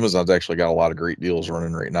cool. Amazon's actually got a lot of great deals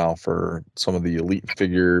running right now for some of the elite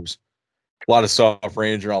figures. A lot of stuff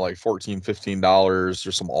ranging around like $14, $15.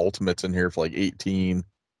 There's some ultimates in here for like $18.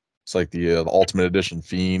 It's like the Ultimate Edition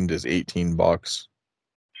Fiend is $18.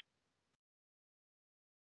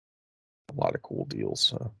 A lot of cool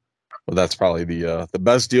deals. But that's probably the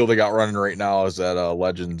best deal they got running right now is at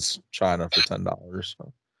Legends China for $10.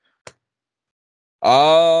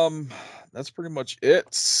 So. That's pretty much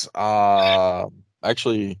it.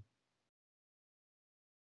 Actually,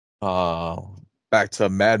 back to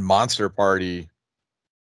Mad Monster Party.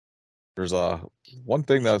 There's one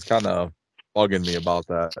thing that was kind of bugging me about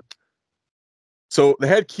that. So they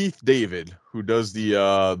had Keith David, who does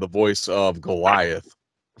the voice of Goliath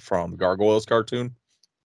from the Gargoyles cartoon,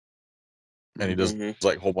 and he does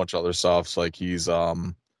like a whole bunch of other stuff. So, like he's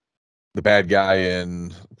the bad guy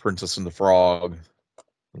in Princess and the Frog,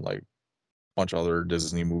 and, like a bunch of other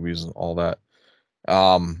Disney movies and all that.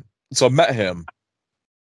 So I met him.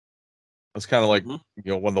 It's kind of like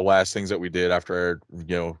one of the last things that we did after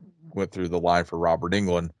I went through the line for Robert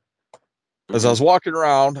Englund. As I was walking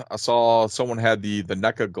around, I saw someone had the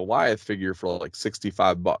NECA Goliath figure for like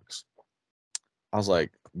 $65. I was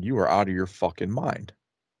like, you are out of your fucking mind.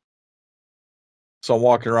 So I'm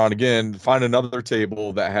walking around again, find another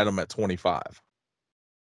table that had them at 25.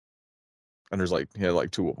 And he had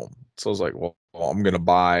like two of them. So I was like, well, I'm going to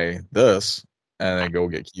buy this and then go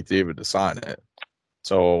get Keith David to sign it.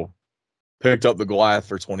 So picked up the Goliath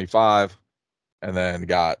for 25 and then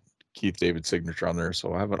got Keith David's signature on there.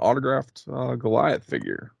 So I have an autographed Goliath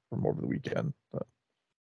figure from over the weekend.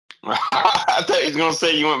 I thought he was gonna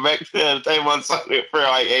say you went back to the table and sold it for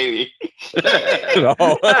like 80. No.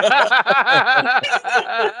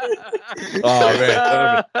 Oh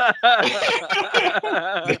man,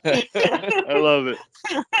 I love it.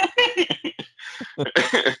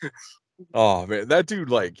 oh man, that dude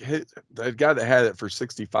that guy that had it for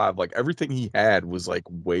 65, like everything he had was like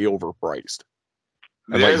way overpriced,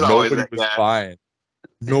 and like There's always nobody that was guy. buying.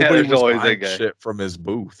 Nobody there's was always that buying guy. shit from his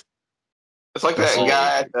booth. It's like that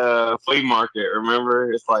guy at the flea market.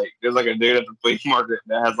 Remember? It's like there's like a dude at the flea market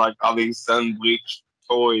that has like all these sun bleached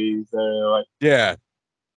toys that are like Yeah,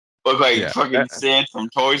 look like Yeah. fucking Sid from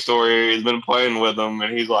Toy Story. He's been playing with them,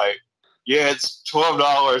 and he's like, "Yeah, it's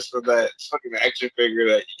 $12 for that fucking action figure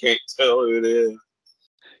that you can't tell who it is."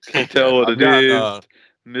 Can't tell what I've it is. got,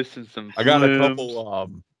 Missing some. I got a flims.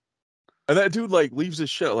 couple. And that dude like leaves his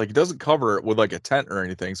shit, like he doesn't cover it with like a tent or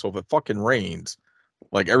anything. So if it fucking rains,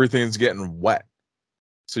 like everything's getting wet.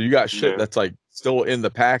 So you got shit Yeah. that's like still in the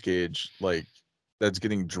package, like that's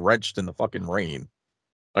getting drenched in the fucking rain.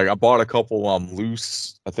 Like I bought a couple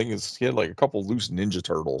loose, I think he had like a couple loose Ninja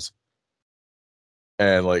Turtles.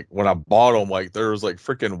 And like when I bought them, like there was like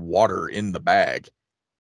freaking water in the bag. I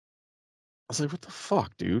was like, what the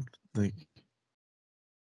fuck, dude? Like,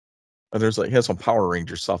 and there's like he had some Power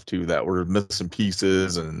Ranger stuff too that were missing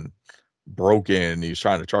pieces and broken. He's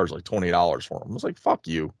trying to charge like $20 for them. I was like, fuck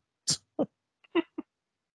you. Yeah.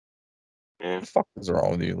 What the fuck is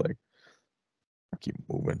wrong with you? Like, I keep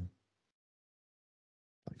moving.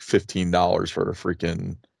 Like $15 for a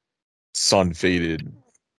freaking sun faded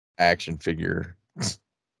action figure. Just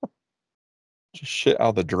shit out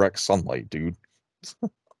of the direct sunlight, dude.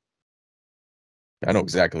 I know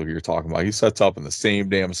exactly what you're talking about. He sets up in the same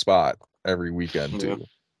damn spot every weekend too.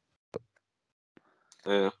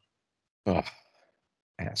 Yeah. Ugh,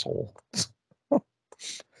 asshole.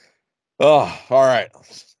 Oh, all right.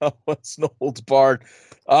 What's no holds barred?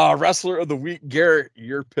 Wrestler of the week, Garrett,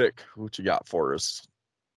 your pick. What you got for us?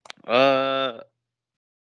 So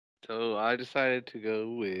I decided to go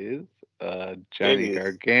with Johnny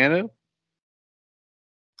Gargano.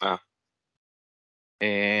 Oh.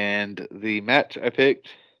 And the match I picked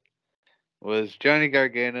was Johnny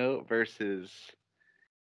Gargano versus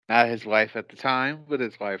not his wife at the time, but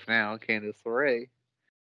his wife now, Candice LeRae.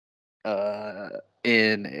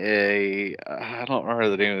 In a I don't remember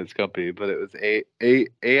the name of this company, but it was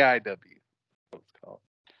AIW. What it's called,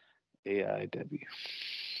 AIW.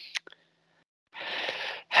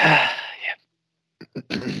 Yeah,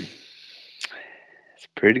 it's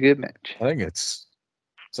a pretty good match. I think it's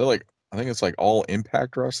like all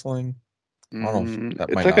Impact Wrestling. I don't know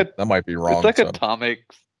if that might be wrong. It's like Atomic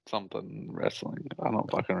something wrestling. I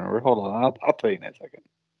don't fucking remember. Hold on, I'll tell you in a second.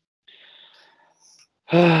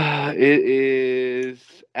 It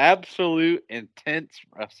is Absolute Intense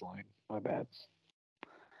Wrestling. My bad.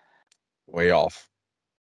 Way off.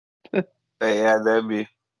 Yeah, that'd be.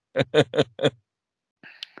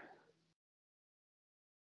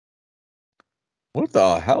 What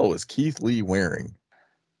the hell is Keith Lee wearing?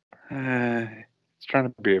 He's trying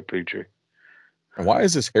to be a preacher. And why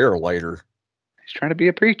is his hair lighter? He's trying to be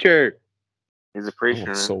a preacher. He's a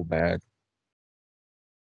preacher. So bad.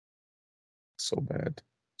 So bad.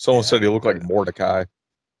 Someone said he looked like Mordecai.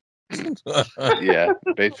 Yeah,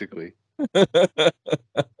 basically.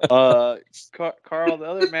 Carl, the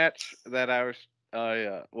other match that I was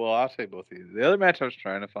well, I'll say both of you. The other match I was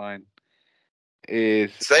trying to find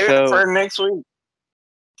is save it for next week.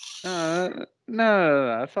 No.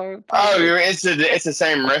 That's all. It's the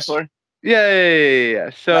same wrestler.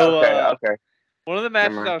 Yeah. So okay. One of the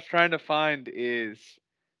matches I was trying to find is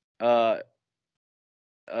Johnny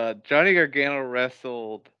Gargano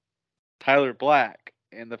wrestled Tyler Black,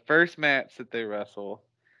 and the first match that they wrestle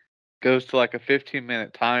goes to like a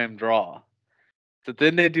 15-minute time draw. So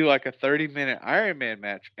then they do like a 30-minute Iron Man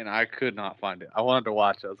match, and I could not find it. I wanted to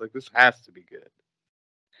watch it. I was like, this has to be good.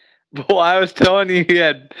 But I was telling you,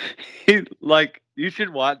 you should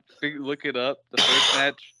look it up. The first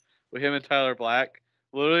match with him and Tyler Black,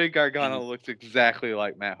 literally Gargano looks exactly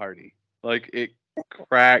like Matt Hardy. Like, it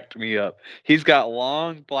cracked me up. He's got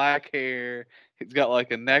long black hair. He's got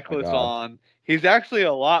like a necklace on. He's actually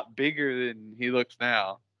a lot bigger than he looks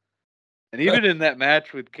now. And even in that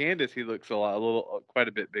match with Candice, he looks quite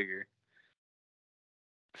a bit bigger.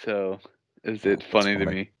 So it's funny to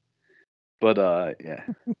me. But yeah.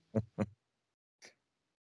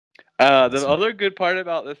 The other good part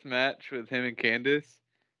about this match with him and Candice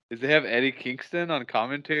is they have Eddie Kingston on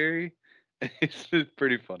commentary. It's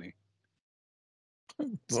pretty funny.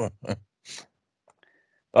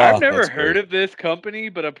 I've never heard of this company,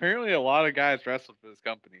 but apparently a lot of guys wrestled for this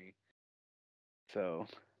company. So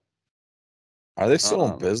Are they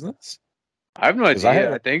still in business? I have no 'Cause I idea.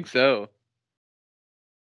 haven't- I think so.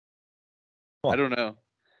 Huh. I don't know.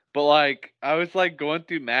 But like I was like going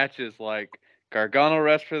through matches like Gargano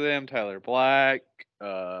rest for them, Tyler Black,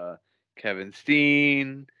 Kevin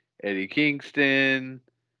Steen, Eddie Kingston,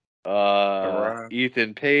 Rock.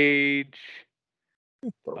 Ethan Page.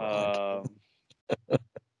 The Rock.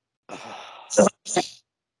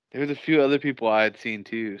 There was a few other people I had seen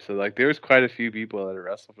too. So like there was quite a few people that had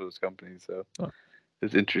wrestled for this company. So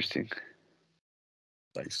it's interesting.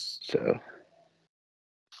 Nice. So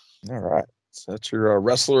all right. So that's your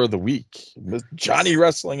wrestler of the week, Johnny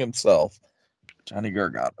Wrestling himself, Johnny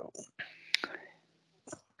Gargano.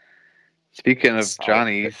 speaking of Solid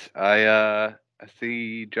Johnny's, I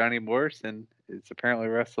see Johnny Morrison is apparently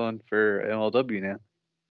wrestling for MLW now.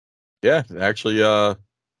 Yeah, actually, I'm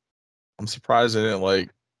surprised they didn't like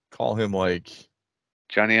call him like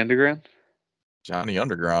Johnny Underground? Johnny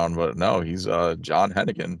Underground, but no, he's John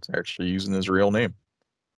Hennigan, actually using his real name.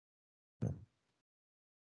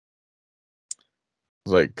 It's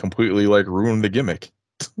like completely like ruined the gimmick.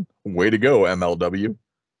 Way to go, MLW.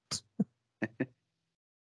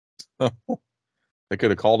 They could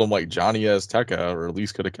have called him like Johnny Azteca, or at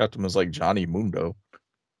least could have kept him as like Johnny Mundo.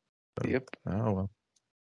 Yep. Oh well.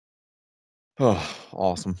 Oh,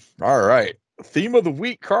 awesome. All right. Theme of the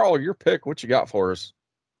week, Carl, your pick. What you got for us?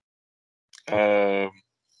 I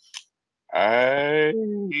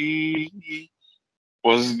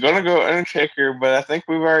was gonna go Undertaker, but I think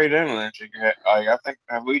we've already done Undertaker. Like, I think,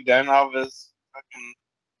 have we done all of his fucking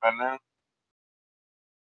by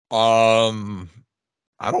now?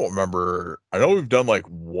 I don't remember. I know we've done like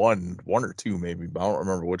one or two maybe, but I don't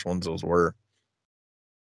remember which ones those were.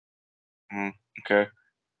 Okay.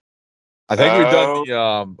 I think we've done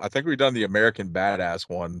the I think we've done the American Badass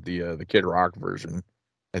one, the Kid Rock version.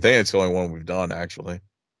 I think it's the only one we've done actually.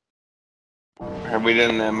 Have we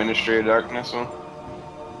done the Ministry of Darkness one?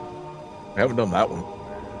 We haven't done that one.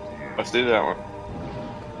 Let's do that one.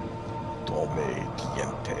 Tome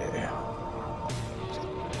Giente.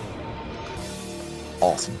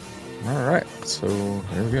 Awesome. All right, so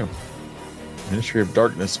there we go. Ministry of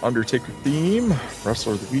Darkness Undertaker theme.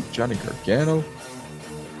 Wrestler of the Week, Johnny Gargano. I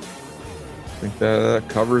think that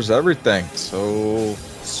covers everything. So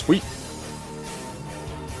sweet.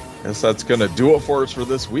 Guess that's gonna do it for us for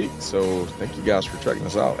this week. So thank you guys for checking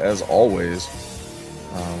us out. As always,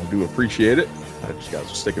 we do appreciate it that you guys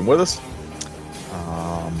are sticking with us.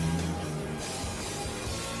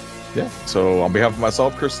 Yeah. So on behalf of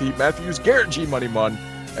myself, Chris Heat Matthews, Garrett G Money Mun,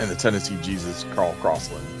 and the Tennessee Jesus, Carl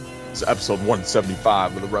Crossland. This is episode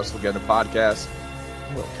 175 of the Wrestle Again podcast.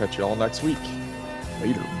 We'll catch you all next week.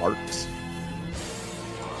 Later, Marks.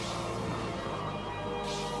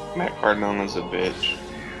 Matt Cardona's a bitch.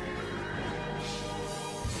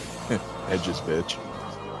 Edge's bitch.